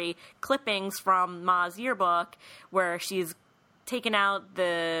jewelry clippings from Ma's yearbook where she's taken out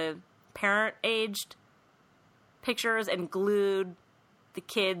the parent-aged pictures and glued the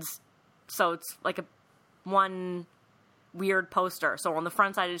kids so it's like one weird poster. So on the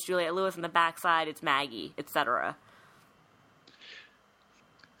front side it's Juliette Lewis, and the back side it's Maggie, etc.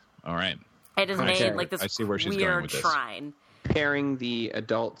 All right. It has Okay. made like this I see where she's going weird with this. shrine. Pairing the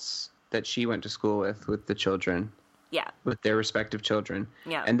adults that she went to school with the children, Yeah. with their respective children.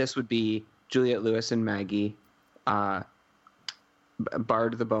 Yeah. And this would be Juliette Lewis and Maggie, Bard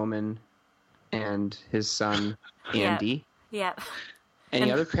the Bowman, and his son, Andy. Yeah. Any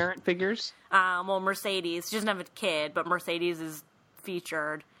And- other parent figures? Well, Mercedes. She doesn't have a kid, but Mercedes is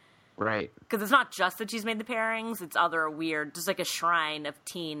featured. Right. Because it's not just that she's made the pairings, it's other weird, just like a shrine of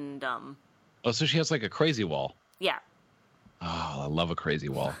teendom. Oh, so she has like a crazy wall. Yeah. Oh, I love a crazy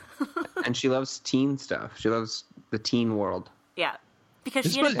wall. And she loves teen stuff. She loves the teen world. Yeah. Because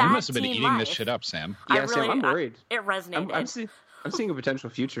This she had a must, bad you must have been teen eating life. this shit up, Sam. Yeah, Sam, I'm worried. It resonated. I'm seeing a potential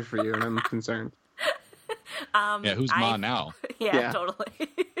future for you, and I'm concerned. Yeah, who's Ma now? Yeah, Yeah. totally.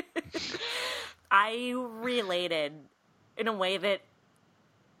 I related in a way that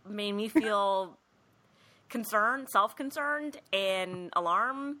made me feel concerned, self-concerned, and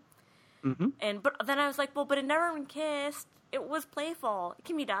alarm. Mm-hmm. But then I was like, well, but it never even kissed. It was playful. It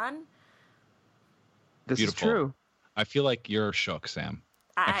can be done. This Beautiful. is true. I feel like you're shook, Sam.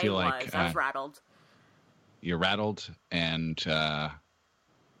 I feel like I was rattled. You're rattled, and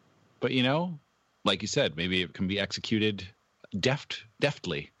but like you said, maybe it can be executed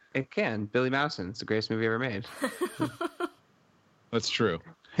deftly. It can. Billy Madison. It's the greatest movie ever made. That's true.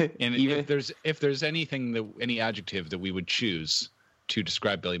 And Even- if there's anything any adjective that we would choose to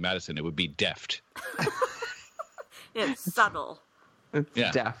describe Billy Madison, it would be deft. It's subtle. It's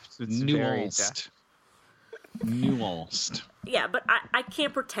Yeah. deft. It's very Nuanced. deft. Nuanced. Yeah, but I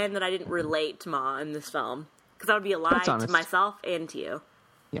can't pretend that I didn't relate to Ma in this film. Because that would be a lie That's to honest. myself and to you.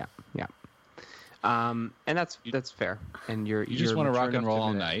 Yeah, yeah. And that's fair. And You just want to rock and roll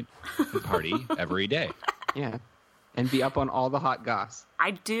all night and party every day. Yeah, and be up on all the hot goss.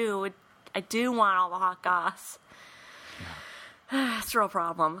 I do want all the hot goss. It's a real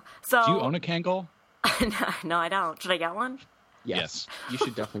problem. So Do you own a Kangol? No, I don't. Should I get one? Yes. You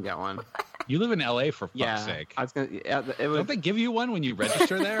should definitely get one. You live in LA, for fuck's Yeah, sake. I was gonna. Yeah, it was. Don't they give you one when you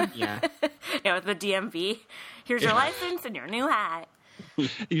register there? Yeah, With the DMV. Here's your license and your new hat.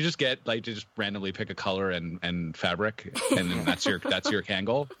 You just get just randomly pick a color and fabric, and then that's your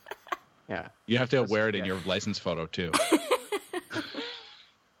Kangol. yeah. You have to wear it in yeah. your license photo too.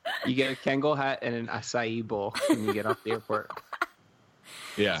 You get a Kangol hat and an acai bowl when you get off the airport.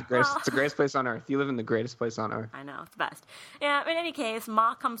 Yeah. It's the greatest place on earth. You live in the greatest place on earth. I know, it's the best. Yeah, in any case,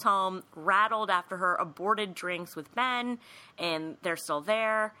 Ma comes home rattled after her aborted drinks with Ben, and they're still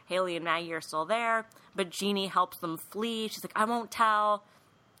there. Haley and Maggie are still there, but Jeannie helps them flee. She's like, I won't tell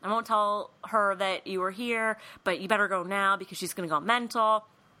her that you were here, but you better go now because she's going to go mental.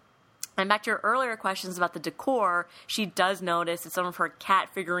 And back to your earlier questions about the decor, she does notice that some of her cat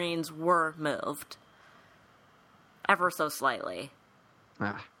figurines were moved. Ever so slightly.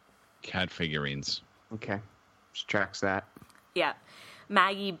 Ah, Cat figurines. okay. Just tracks that. Yeah.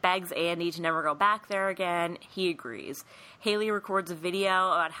 Maggie begs Andy to never go back there again. He agrees. Haley records a video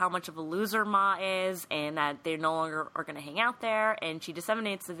about how much of a loser Ma is and that they no longer are going to hang out there, and she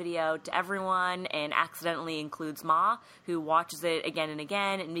disseminates the video to everyone and accidentally includes Ma, who watches it again and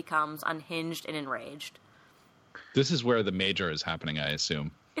again and becomes unhinged and enraged. This is where the major is happening, I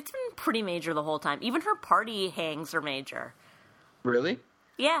assume. It's been pretty major the whole time. Even her party hangs are major. Really?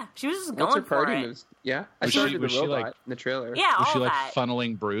 Yeah, she was just What's going her for party it. moves? Yeah, I Was saw she- her do was the she, robot like- in the trailer. Yeah, Was all she that.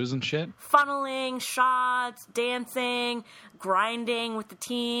 funneling brews and shit? Funneling, shots, dancing, grinding with the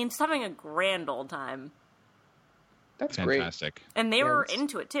teens, just having a grand old time. That's great. Fantastic. And they were Yes.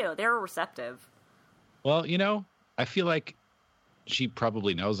 into it too. They were receptive. Well, I feel like she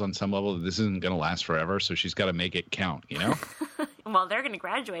probably knows on some level that this isn't going to last forever, so she's got to make it count, Well, they're going to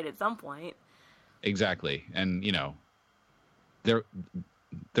graduate at some point. Exactly. And,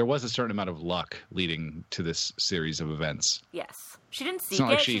 there was a certain amount of luck leading to this series of events. Yes. She didn't seek not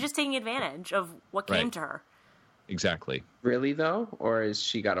like it. she- She's just taking advantage of what came Right. to her. Exactly. Really though, or has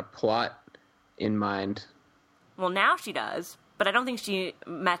she got a plot in mind? Well, now she does, but I don't think she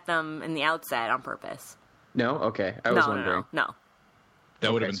met them in the outset on purpose. No. Okay, I was No. wondering.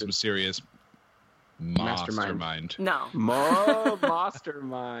 That would have Okay, been so- some serious Mastermind. mastermind. No. Mo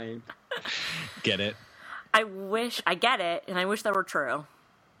mastermind. Get it? I get it, and I wish that were true.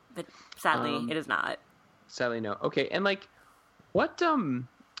 But sadly, it is not. Sadly, no. Okay, and what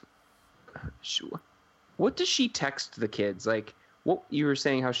does she text the kids? What you were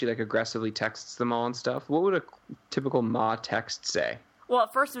saying, how she aggressively texts them all and stuff. What would a typical Ma text say? Well,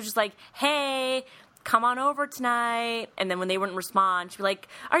 at first it was just like, hey, come on over tonight. And then when they wouldn't respond, she'd be like,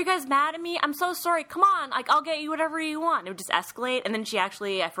 are you guys mad at me? I'm so sorry. Come on. I'll get you whatever you want. It would just escalate. And then she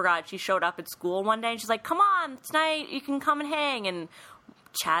she showed up at school one day and she's like, come on, tonight you can come and hang. And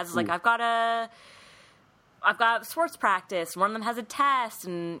Chaz is like, I've got sports practice. One of them has a test.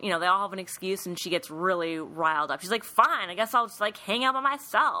 And, they all have an excuse. And she gets really riled up. She's like, fine, I guess I'll just hang out by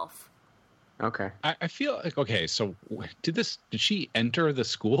myself. Okay. I feel like, okay, so did she enter the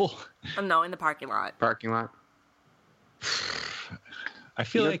school? No, in the parking lot. Parking lot. I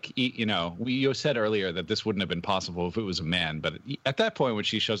feel like, you said earlier that this wouldn't have been possible if it was a man, but at that point when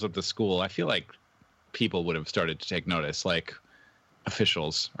she shows up to school, I feel like people would have started to take notice, like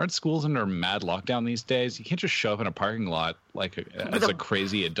officials. Aren't schools under mad lockdown these days? You can't just show up in a parking lot as a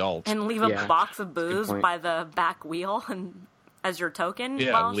crazy adult. And leave a Yeah, box of booze point. by the back wheel and as your token.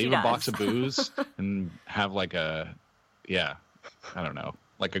 Yeah, well, leave she a does. box of booze and have I don't know,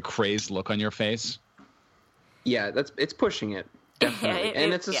 like a crazed look on your face. Yeah, it's pushing it definitely, Yeah,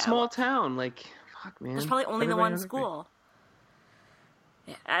 and it's a yeah. small town. Fuck, man. There's probably only the Everybody one has a great- school.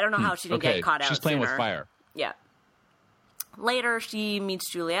 Yeah, I don't know how she didn't get caught out. She's playing sooner. with fire. Yeah. Later, she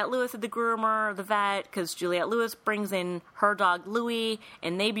meets Juliette Lewis at the groomer, the vet, because Juliette Lewis brings in her dog Louie,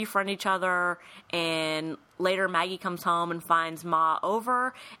 and they befriend each other. And later, Maggie comes home and finds Ma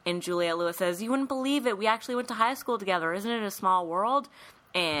over, and Juliette Lewis says, "You wouldn't believe it. We actually went to high school together. Isn't it a small world?"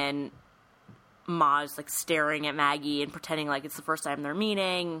 And Ma's like staring at Maggie and pretending like it's the first time they're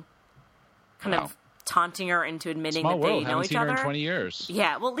meeting, kind of taunting her into admitting Small that they world. know Haven't each seen her other. in 20 years.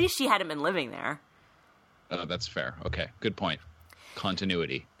 Yeah, well, at least she hadn't been living there. Oh, that's fair. Okay, good point.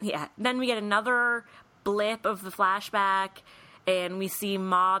 Continuity. Yeah. Then we get another blip of the flashback, and we see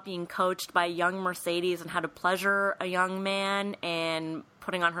Ma being coached by young Mercedes on how to pleasure a young man and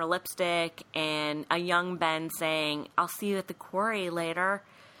putting on her lipstick, and a young Ben saying, "I'll see you at the quarry later,"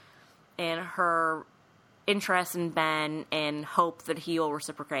 and her interest in Ben and hope that he will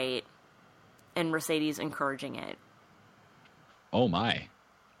reciprocate, and Mercedes encouraging it. Oh, my.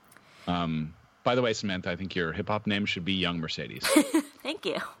 By the way, Samantha, I think your hip-hop name should be Young Mercedes. Thank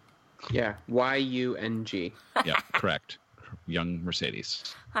you. Yeah, YUNG. Yeah, correct. Young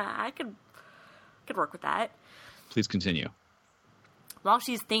Mercedes. I could work with that. Please continue. While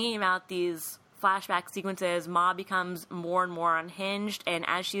she's thinking about these flashback sequences, Ma becomes more and more unhinged, and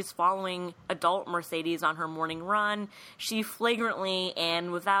as she's following adult Mercedes on her morning run, she flagrantly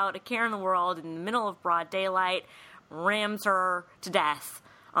and without a care in the world, in the middle of broad daylight, rams her to death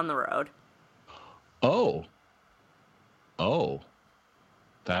on the road. Oh.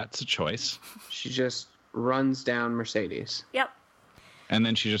 That's a choice. She just runs down Mercedes. Yep. And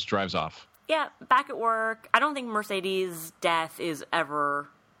then she just drives off. Yeah, back at work. I don't think Mercedes' death is ever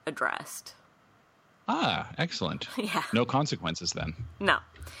addressed. Ah, excellent. Yeah. No consequences then. No.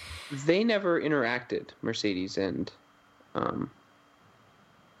 They never interacted, Mercedes and Not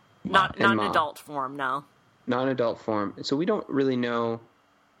and in Ma. adult form, no. non-adult form. So we don't really know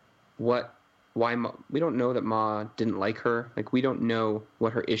why we don't know that Ma didn't like her. Like, we don't know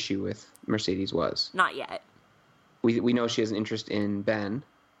what her issue with Mercedes was. Not yet. We know she has an interest in Ben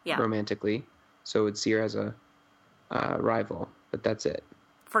romantically, so would see her as a rival, but that's it.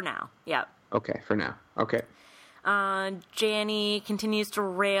 For now, yeah. Okay, for now. Okay. Janny continues to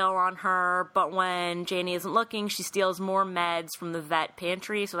rail on her, but when Janny isn't looking, she steals more meds from the vet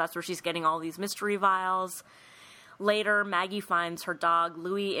pantry, so that's where she's getting all these mystery vials. Later, Maggie finds her dog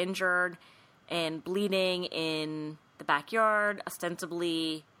Louie injured and bleeding in the backyard,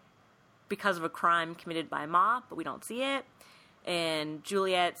 ostensibly because of a crime committed by Ma, but we don't see it. And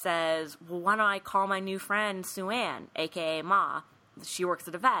Juliette says, well, why don't I call my new friend Sue-Ann, a.k.a. Ma? She works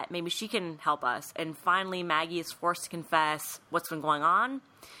at a vet. Maybe she can help us. And finally, Maggie is forced to confess what's been going on.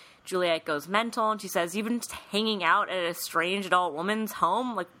 Juliette goes mental, and she says, you've been hanging out at a strange adult woman's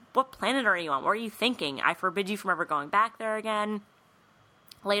home? Like, what planet are you on? What are you thinking? I forbid you from ever going back there again.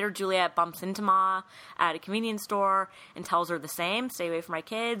 Later, Juliette bumps into Ma at a convenience store and tells her the same, stay away from my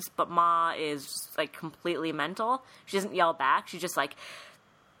kids, but Ma is just, like, completely mental. She doesn't yell back. She's just, like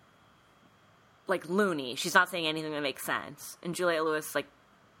loony. She's not saying anything that makes sense. And Juliette Lewis, like,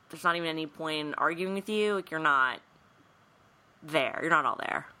 there's not even any point in arguing with you. Like, you're not there. You're not all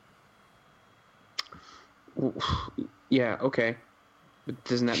there. Yeah, okay. But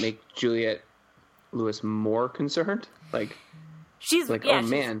doesn't that make Juliette Lewis more concerned? Like, she's like, yeah, oh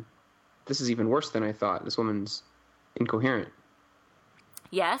man, this is even worse than I thought. This woman's incoherent.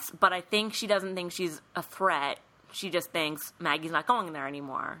 Yes, but I think she doesn't think she's a threat. She just thinks Maggie's not going there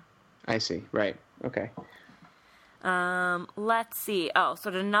anymore. I see. Right. Okay. Let's see. Oh,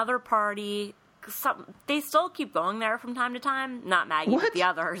 so at another party, they still keep going there from time to time. Not Maggie, but the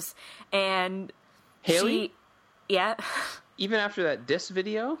others. And Haley? Yeah. Even after that diss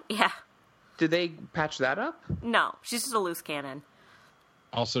video? Yeah. Did they patch that up? No, she's just a loose cannon.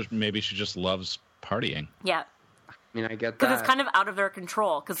 Also, maybe she just loves partying. Yeah. I mean, I get that. Because it's kind of out of their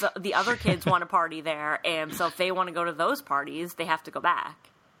control. Because the other kids want to party there, and so if they want to go to those parties, they have to go back.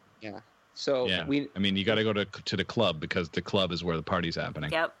 Yeah. So yeah. I mean, you got to go to the club because the club is where the party's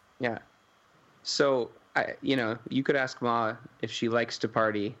happening. Yep. Yeah. So you could ask Ma if she likes to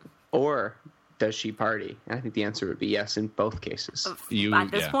party or does she party, and I think the answer would be yes in both cases. At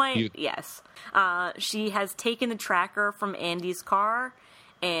this point, yes. She has taken the tracker from Andy's car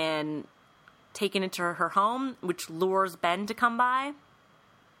and taken it to her home, which lures Ben to come by.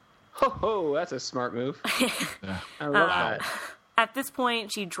 Ho, that's a smart move. I love that. At this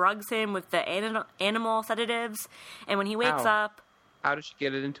point, she drugs him with the animal sedatives, and when he wakes up... How does she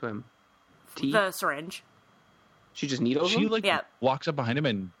get it into him? Tea? The syringe. She just needles him? She, walks up behind him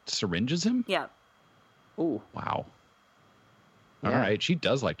and syringes him? Yeah. Ooh. Wow. All right, she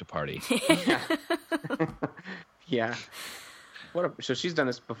does like to party. Yeah. So she's done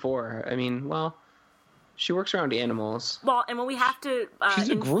this before. I mean, well, she works around animals. Well, and what we have to She's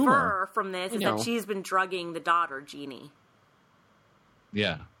a infer groomer. from this is that she's been drugging the daughter, Jeannie.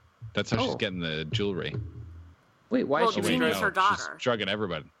 Yeah, that's how she's getting the jewelry. Wait, why is she Jeannie's her daughter. She's drugging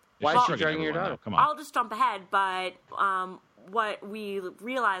everybody. Why is she drugging your daughter? Come on. I'll just jump ahead, but what we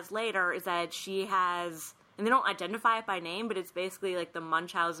realize later is that she has, and they don't identify it by name, but it's basically like the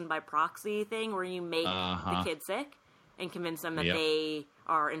Munchausen by proxy thing where you make the kid sick and convince them that they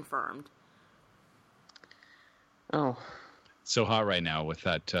are infirmed. Oh. So hot right now with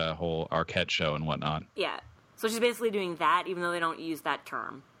that whole Arquette show and whatnot. Yeah. So she's basically doing that, even though they don't use that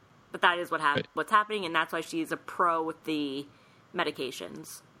term. But that is what's happening, and that's why she's a pro with the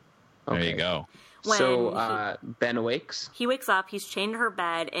medications. Okay. There you go. So Ben awakes. He wakes up, he's chained to her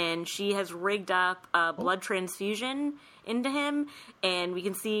bed, and she has rigged up a blood transfusion into him. And we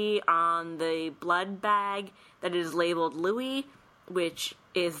can see on the blood bag that it is labeled Louis, which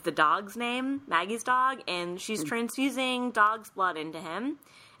is the dog's name, Maggie's dog. And she's transfusing dog's blood into him.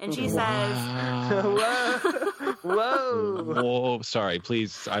 And she says... Whoa! Whoa, sorry,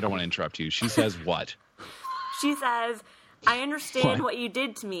 please, I don't want to interrupt you. She says what? She says... I understand what you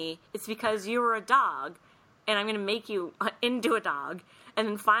did to me. It's because you were a dog, and I'm going to make you into a dog. And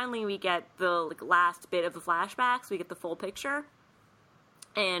then finally we get the last bit of the flashbacks. We get the full picture.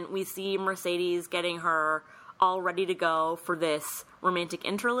 And we see Mercedes getting her all ready to go for this romantic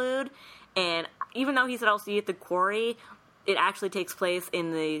interlude. And even though he said, I'll see you at the quarry, it actually takes place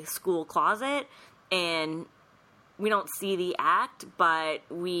in the school closet. And... we don't see the act, but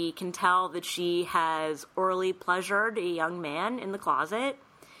we can tell that she has orally pleasured a young man in the closet.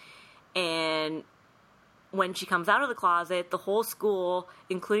 And when she comes out of the closet, the whole school,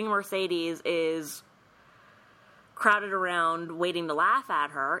 including Mercedes, is crowded around waiting to laugh at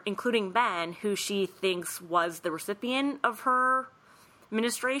her, including Ben, who she thinks was the recipient of her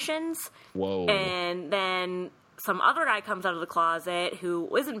ministrations. Whoa. And then some other guy comes out of the closet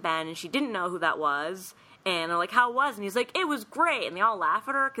who isn't Ben, and she didn't know who that was. And they're like, how it was? And he's like, it was great. And they all laugh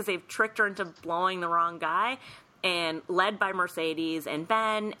at her because they've tricked her into blowing the wrong guy. And led by Mercedes and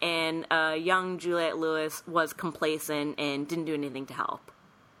Ben, and young Juliette Lewis was complacent and didn't do anything to help.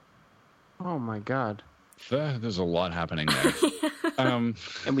 Oh my God. There's a lot happening there. And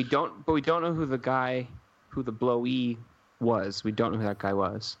we don't know who the blowee was. We don't know who that guy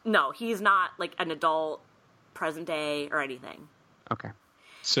was. No, he's not like an adult, present day, or anything. Okay.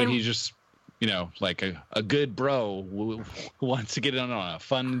 So he's just... like a good bro who wants to get in on a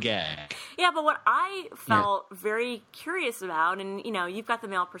fun gag. Yeah, but what I felt very curious about, and, you've got the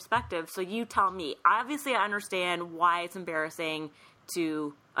male perspective, so you tell me. Obviously, I understand why it's embarrassing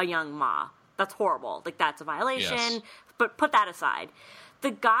to a young ma. That's horrible. Like, that's a violation. Yes. But put that aside.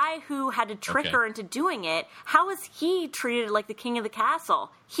 The guy who had to trick her into doing it, how is he treated like the king of the castle?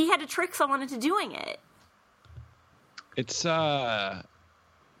 He had to trick someone into doing it. It's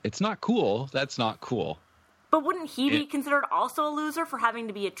not cool. That's not cool. But wouldn't he be considered also a loser for having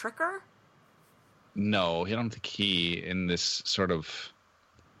to be a tricker? No, I don't think he, in this sort of...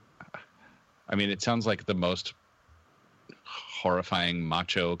 I mean, it sounds like the most horrifying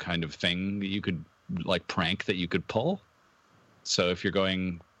macho kind of thing that you could, prank that you could pull. So if you're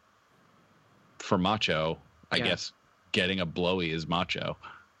going for macho, I guess getting a blowy is macho.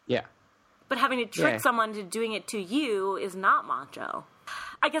 Yeah. But having to trick someone to doing it to you is not macho.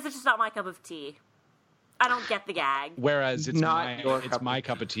 I guess it's just not my cup of tea. I don't get the gag. Whereas it's my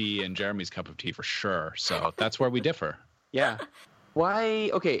cup of tea and Jeremy's cup of tea for sure. So that's where we differ. Yeah. Why?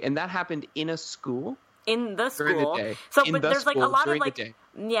 Okay, and that happened in a school? In the school. During the day. So, but there's a lot of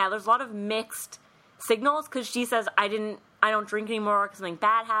there's a lot of mixed signals because she says, I don't drink anymore because something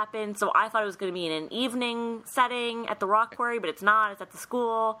bad happened. So I thought it was going to be in an evening setting at the rock quarry, but it's not. It's at the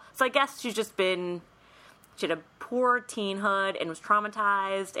school. So I guess she had a poor teenhood and was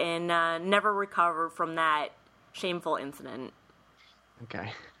traumatized and never recovered from that shameful incident.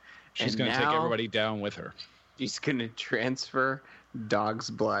 Okay. She's going to take everybody down with her. She's going to transfer dog's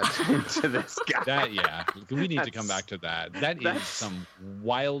blood into this guy. We need to come back to that. That is some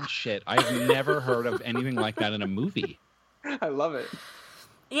wild shit. I've never heard of anything like that in a movie. I love it.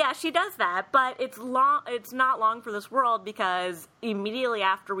 Yeah, she does that, but it's not long for this world because immediately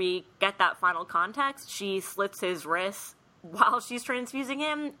after we get that final context, she slits his wrist while she's transfusing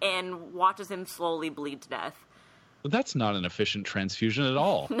him and watches him slowly bleed to death. Well, that's not an efficient transfusion at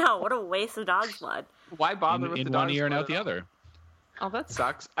all. No, what a waste of dog's blood. Why bother with the dog's blood? In one ear and out the other. Oh, that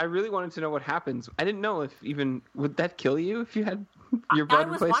sucks. I really wanted to know what happens. I didn't know would that kill you if you had your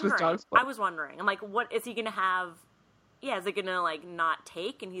blood replaced with dog's blood? I was wondering. I'm like, what is he going to have Yeah, is it gonna, like, not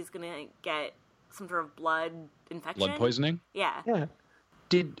take and he's gonna get some sort of blood infection? Blood poisoning? Yeah. Yeah.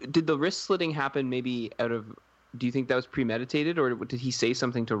 Did the wrist slitting happen maybe out of... Do you think that was premeditated, or did he say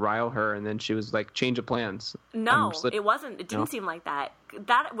something to rile her and then she was like, change of plans? No, it wasn't. It didn't seem like that.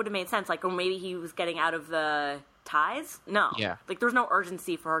 That would have made sense. Like, or maybe he was getting out of the ties? No. Yeah. Like, there was no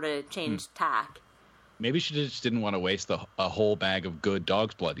urgency for her to change tack. Maybe she just didn't want to waste a whole bag of good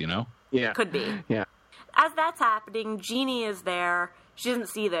dog's blood, you know? Yeah. Could be. Yeah. As that's happening, Jeannie is there. She doesn't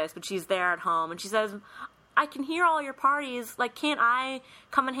see this, but she's there at home, and she says, I can hear all your parties. Like, can't I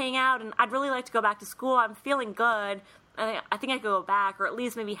come and hang out? And I'd really like to go back to school. I'm feeling good. I think I could go back, or at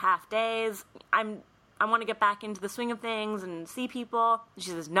least maybe half days. I want to get back into the swing of things and see people. And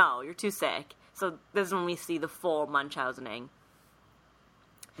she says, no, you're too sick. So this is when we see the full Munchausening.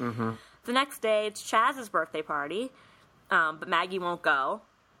 Mm-hmm. The next day, it's Chaz's birthday party, but Maggie won't go.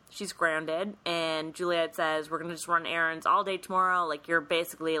 She's grounded, and Juliet says, we're going to just run errands all day tomorrow. Like, you're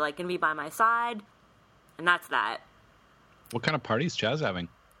basically, like, going to be by my side. And that's that. What kind of party is Chaz having?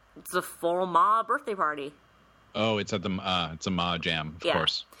 It's a full Ma birthday party. Oh, it's at it's a Ma jam, of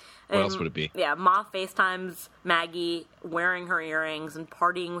course. What else would it be? Yeah, Ma FaceTimes Maggie wearing her earrings and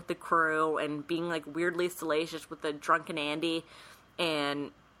partying with the crew and being, like, weirdly salacious with the drunken Andy.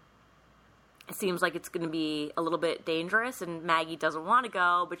 And it seems like it's going to be a little bit dangerous, and Maggie doesn't want to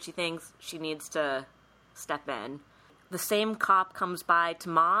go, but she thinks she needs to step in. The same cop comes by to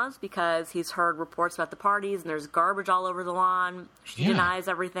Ma's because he's heard reports about the parties and there's garbage all over the lawn. She denies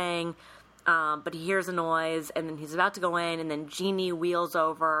everything, but he hears a noise, and then he's about to go in, and then Jeannie wheels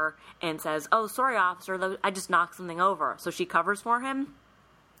over and says, oh, sorry, officer, I just knocked something over. So she covers for him,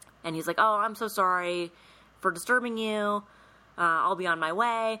 and he's like, oh, I'm so sorry for disturbing you. I'll be on my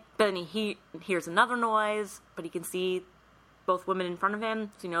way. But then he hears another noise, but he can see both women in front of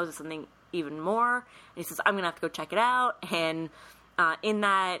him, so he knows it's something even more. And he says, I'm going to have to go check it out. And in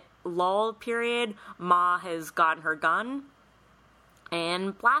that lull period, Ma has gotten her gun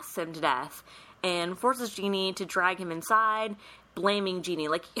and blasts him to death and forces Jeannie to drag him inside, blaming Jeannie.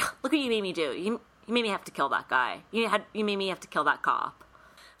 Like, look what you made me do. You made me have to kill that guy. You made me have to kill that cop.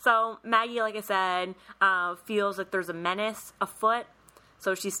 So Maggie, like I said, feels that there's a menace afoot.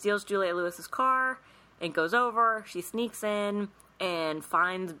 So she steals Juliette Lewis's car and goes over. She sneaks in and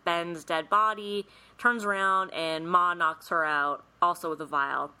finds Ben's dead body, turns around, and Ma knocks her out, also with a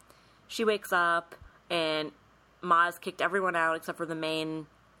vial. She wakes up, and Ma's kicked everyone out except for the main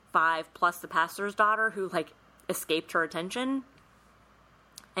 5, plus the pastor's daughter, who, like, escaped her attention.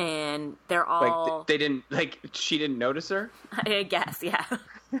 And they're all... Like, they didn't... Like, she didn't notice her? I guess, yeah.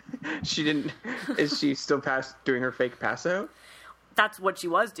 She didn't... Is she still doing her fake pass out? That's what she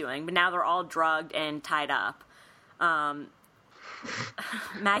was doing, but now they're all drugged and tied up.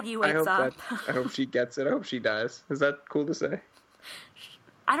 Maggie wakes up. I hope she gets it. I hope she dies. Is that cool to say?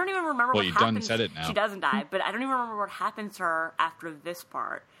 I don't even remember what happens. Well, you done said it now. She doesn't die, but I don't even remember what happens to her after this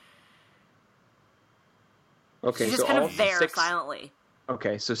part. Okay, she's just kind of there silently.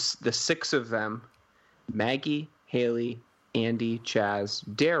 Okay, so the 6 of them, Maggie, Haley, Andy, Chaz,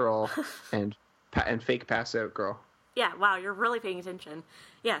 Daryl, and fake pass out girl. Yeah, wow, you're really paying attention.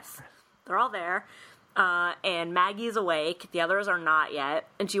 Yes, they're all there. And Maggie's awake. The others are not yet.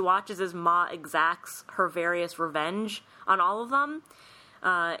 And she watches as Ma exacts her various revenge on all of them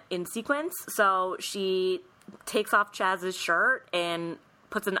in sequence. So she takes off Chaz's shirt and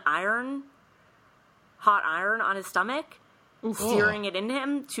puts an hot iron on his stomach, searing it into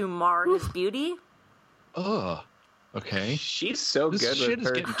him to mar his beauty. Oh, okay. She's so this good shit with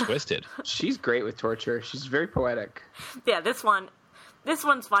her. is getting twisted. She's great with torture. She's very poetic. Yeah, this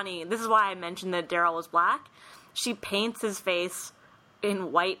one's funny. This is why I mentioned that Daryl was black. She paints his face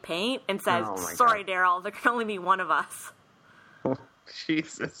in white paint and says, sorry, Daryl, there can only be one of us. Oh,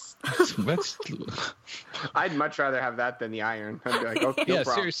 Jesus. I'd much rather have that than the iron. I'd be like, okay, no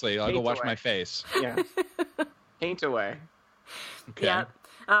problem. Seriously, I'll go wash my face. Yeah. Paint away. Okay. Yeah.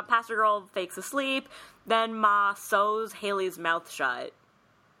 Pastor Girl fakes asleep. Then Ma sews Haley's mouth shut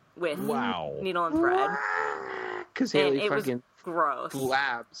with needle and thread. Because Haley fucking gross.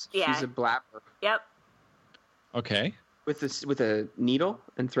 blabs. Yeah. She's a blabber. Yep. Okay. With a needle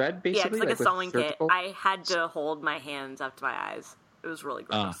and thread, basically? Yeah, it's like a sewing kit. I had to hold my hands up to my eyes. It was really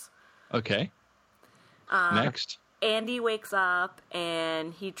gross. Okay. Next. Andy wakes up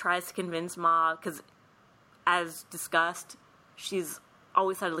and he tries to convince Ma, because as discussed, she's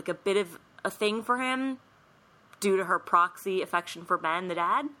always had like a bit of a thing for him due to her proxy affection for Ben, the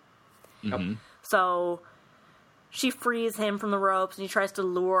dad. Mm-hmm. So she frees him from the ropes and he tries to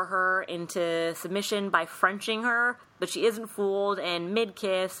lure her into submission by Frenching her, but she isn't fooled, and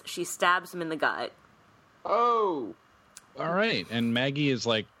mid-kiss, she stabs him in the gut. Oh! All right. And Maggie is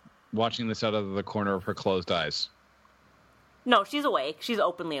like watching this out of the corner of her closed eyes. No, she's awake. She's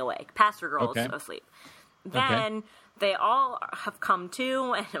openly awake. Pastor Girl is asleep. Then they all have come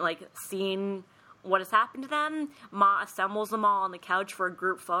to and like seen what has happened to them. Ma assembles them all on the couch for a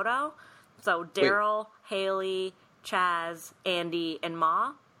group photo. So Daryl, Haley, Chaz, Andy, and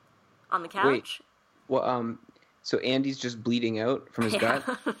Ma on the couch. Wait. Well, so Andy's just bleeding out from his gut,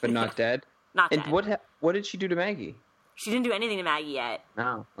 but not dead. Not dead. And what did she do to Maggie? She didn't do anything to Maggie yet.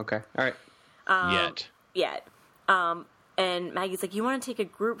 Oh, okay, all right. Yet. And Maggie's like, "You want to take a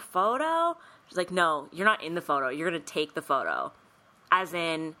group photo?" She's like, "No, you're not in the photo. You're going to take the photo. As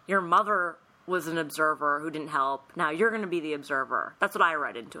in, your mother was an observer who didn't help. Now you're going to be the observer." That's what I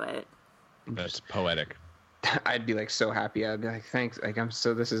read into it. That's poetic. I'd be like so happy. I'd be like, thanks. Like,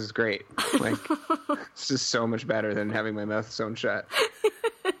 this is great. Like, this is so much better than having my mouth sewn shut.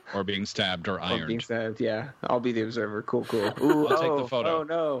 Or being stabbed or ironed. Or being stabbed, yeah. I'll be the observer. Cool. Ooh, I'll take the photo. Oh,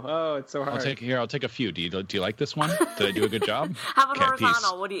 no. Oh, it's so hard. I'll take a few. Do you like this one? Did I do a good job? How about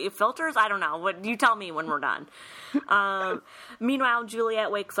horizontal? Peace. What do you, filters? I don't know. What you tell me when we're done. Meanwhile, Juliet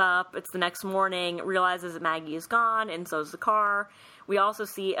wakes up. It's the next morning, realizes that Maggie is gone, and so is the car. We also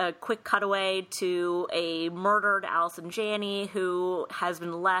see a quick cutaway to a murdered Allison Janney who has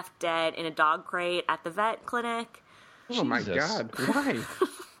been left dead in a dog crate at the vet clinic. Oh, my God. Why?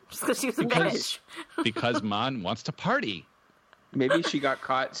 Just because she was a bitch. Because Mon wants to party. Maybe she got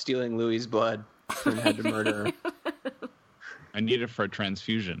caught stealing Louis' blood and had to murder her. I need it for a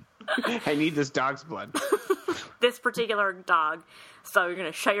transfusion. I need this dog's blood. This particular dog. So you're going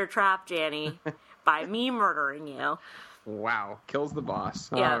to shut your trap, Janney, by me murdering you. Wow. Kills the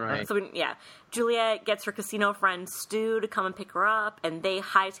boss. Yeah. All right. So, Juliet gets her casino friend Stu to come and pick her up, and they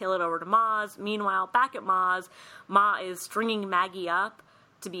hightail it over to Ma's. Meanwhile, back at Ma's, Ma is stringing Maggie up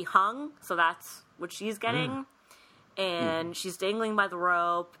to be hung, so that's what she's getting. And she's dangling by the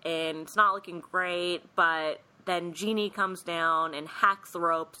rope, and it's not looking great, but then Jeannie comes down and hacks the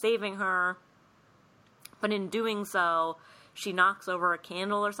rope, saving her. But in doing so, she knocks over a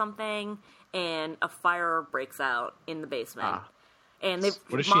candle or something, and a fire breaks out in the basement. And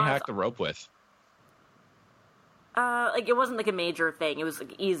what does she hack the rope with? It wasn't like a major thing. It was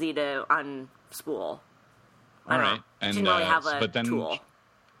like easy to unspool. All right. And she didn't really have a tool.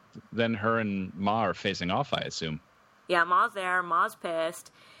 Then her and Ma are facing off, I assume. Yeah, Ma's there. Ma's pissed.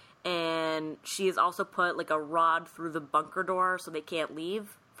 And she's also put like a rod through the bunker door so they can't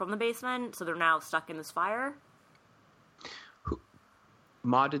leave from the basement. So they're now stuck in this fire.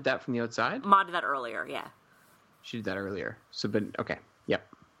 Ma did that from the outside? Ma did that earlier, yeah. She did that earlier. Okay. Yep.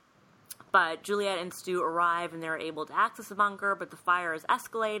 But Juliet and Stu arrive and they're able to access the bunker, but the fire is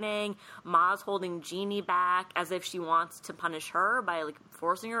escalating. Ma's holding Jeannie back as if she wants to punish her by like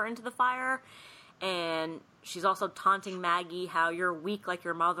forcing her into the fire. And she's also taunting Maggie how you're weak like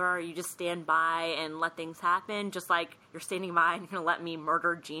your mother. You just stand by and let things happen, just like you're standing by and you're going to let me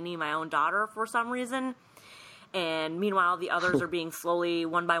murder Jeannie, my own daughter, for some reason. And meanwhile, the others are being slowly,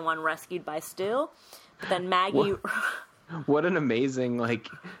 one by one, rescued by Stu. But then Maggie... What an amazing,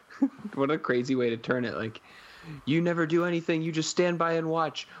 what a crazy way to turn it. Like, you never do anything. You just stand by and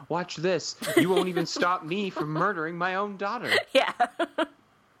watch. Watch this. You won't even stop me from murdering my own daughter. Yeah.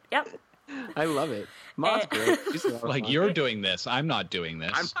 Yep. I love it. Ma's great. Like, you're doing this. I'm not doing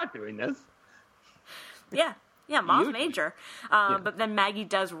this. I'm not doing this. Yeah. Yeah, Ma's major. But then Maggie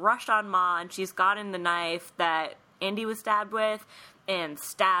does rush on Ma, and she's gotten the knife that Andy was stabbed with, and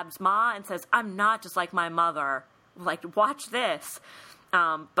stabs Ma and says, "I'm not just like my mother. Like, watch this."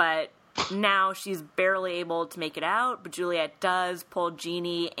 But now she's barely able to make it out, but Juliet does pull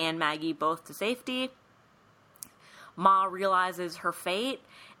Jeannie and Maggie both to safety. Ma realizes her fate,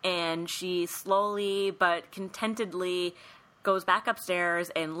 and she slowly but contentedly goes back upstairs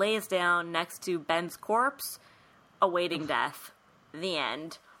and lays down next to Ben's corpse, awaiting death. The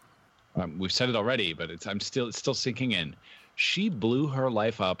end. We've said it already, but it's still sinking in. She blew her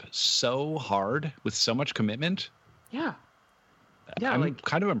life up so hard with so much commitment. Yeah. I'm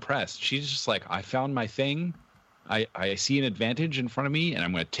kind of impressed. She's just like, I found my thing. I see an advantage in front of me, and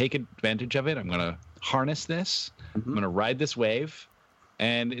I'm going to take advantage of it. I'm going to harness this. I'm going to ride this wave,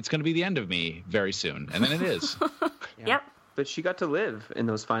 and it's going to be the end of me very soon. And then it is. Yeah. Yep. But she got to live in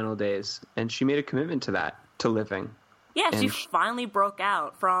those final days, and she made a commitment to that, to living. Yeah, she finally broke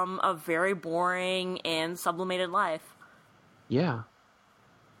out from a very boring and sublimated life. Yeah.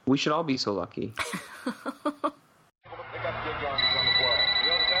 We should all be so lucky.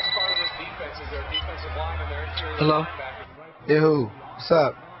 Hello? Yo, what's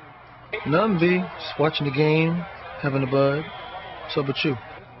up? Nothing, B. Just watching the game, having a bud. What's up with you?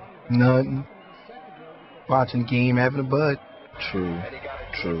 Nothing. Watching the game, having a bud. True.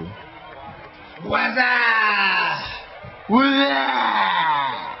 What's up? What's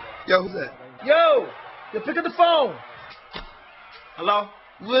up? Yo, who's that? Yo, pick up the phone. Hello?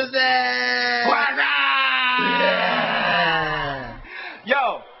 What's up? What's up?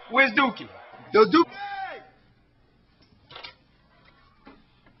 Yo, where's Dookie? Yo, Duke.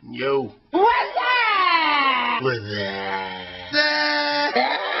 Yo. What's up? What's up?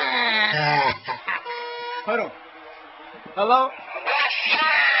 Hold on. Hello?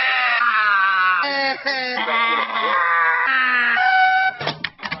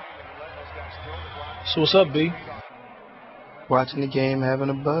 So what's up, B? Watching the game,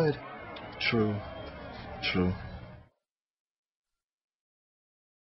 having a bud. True.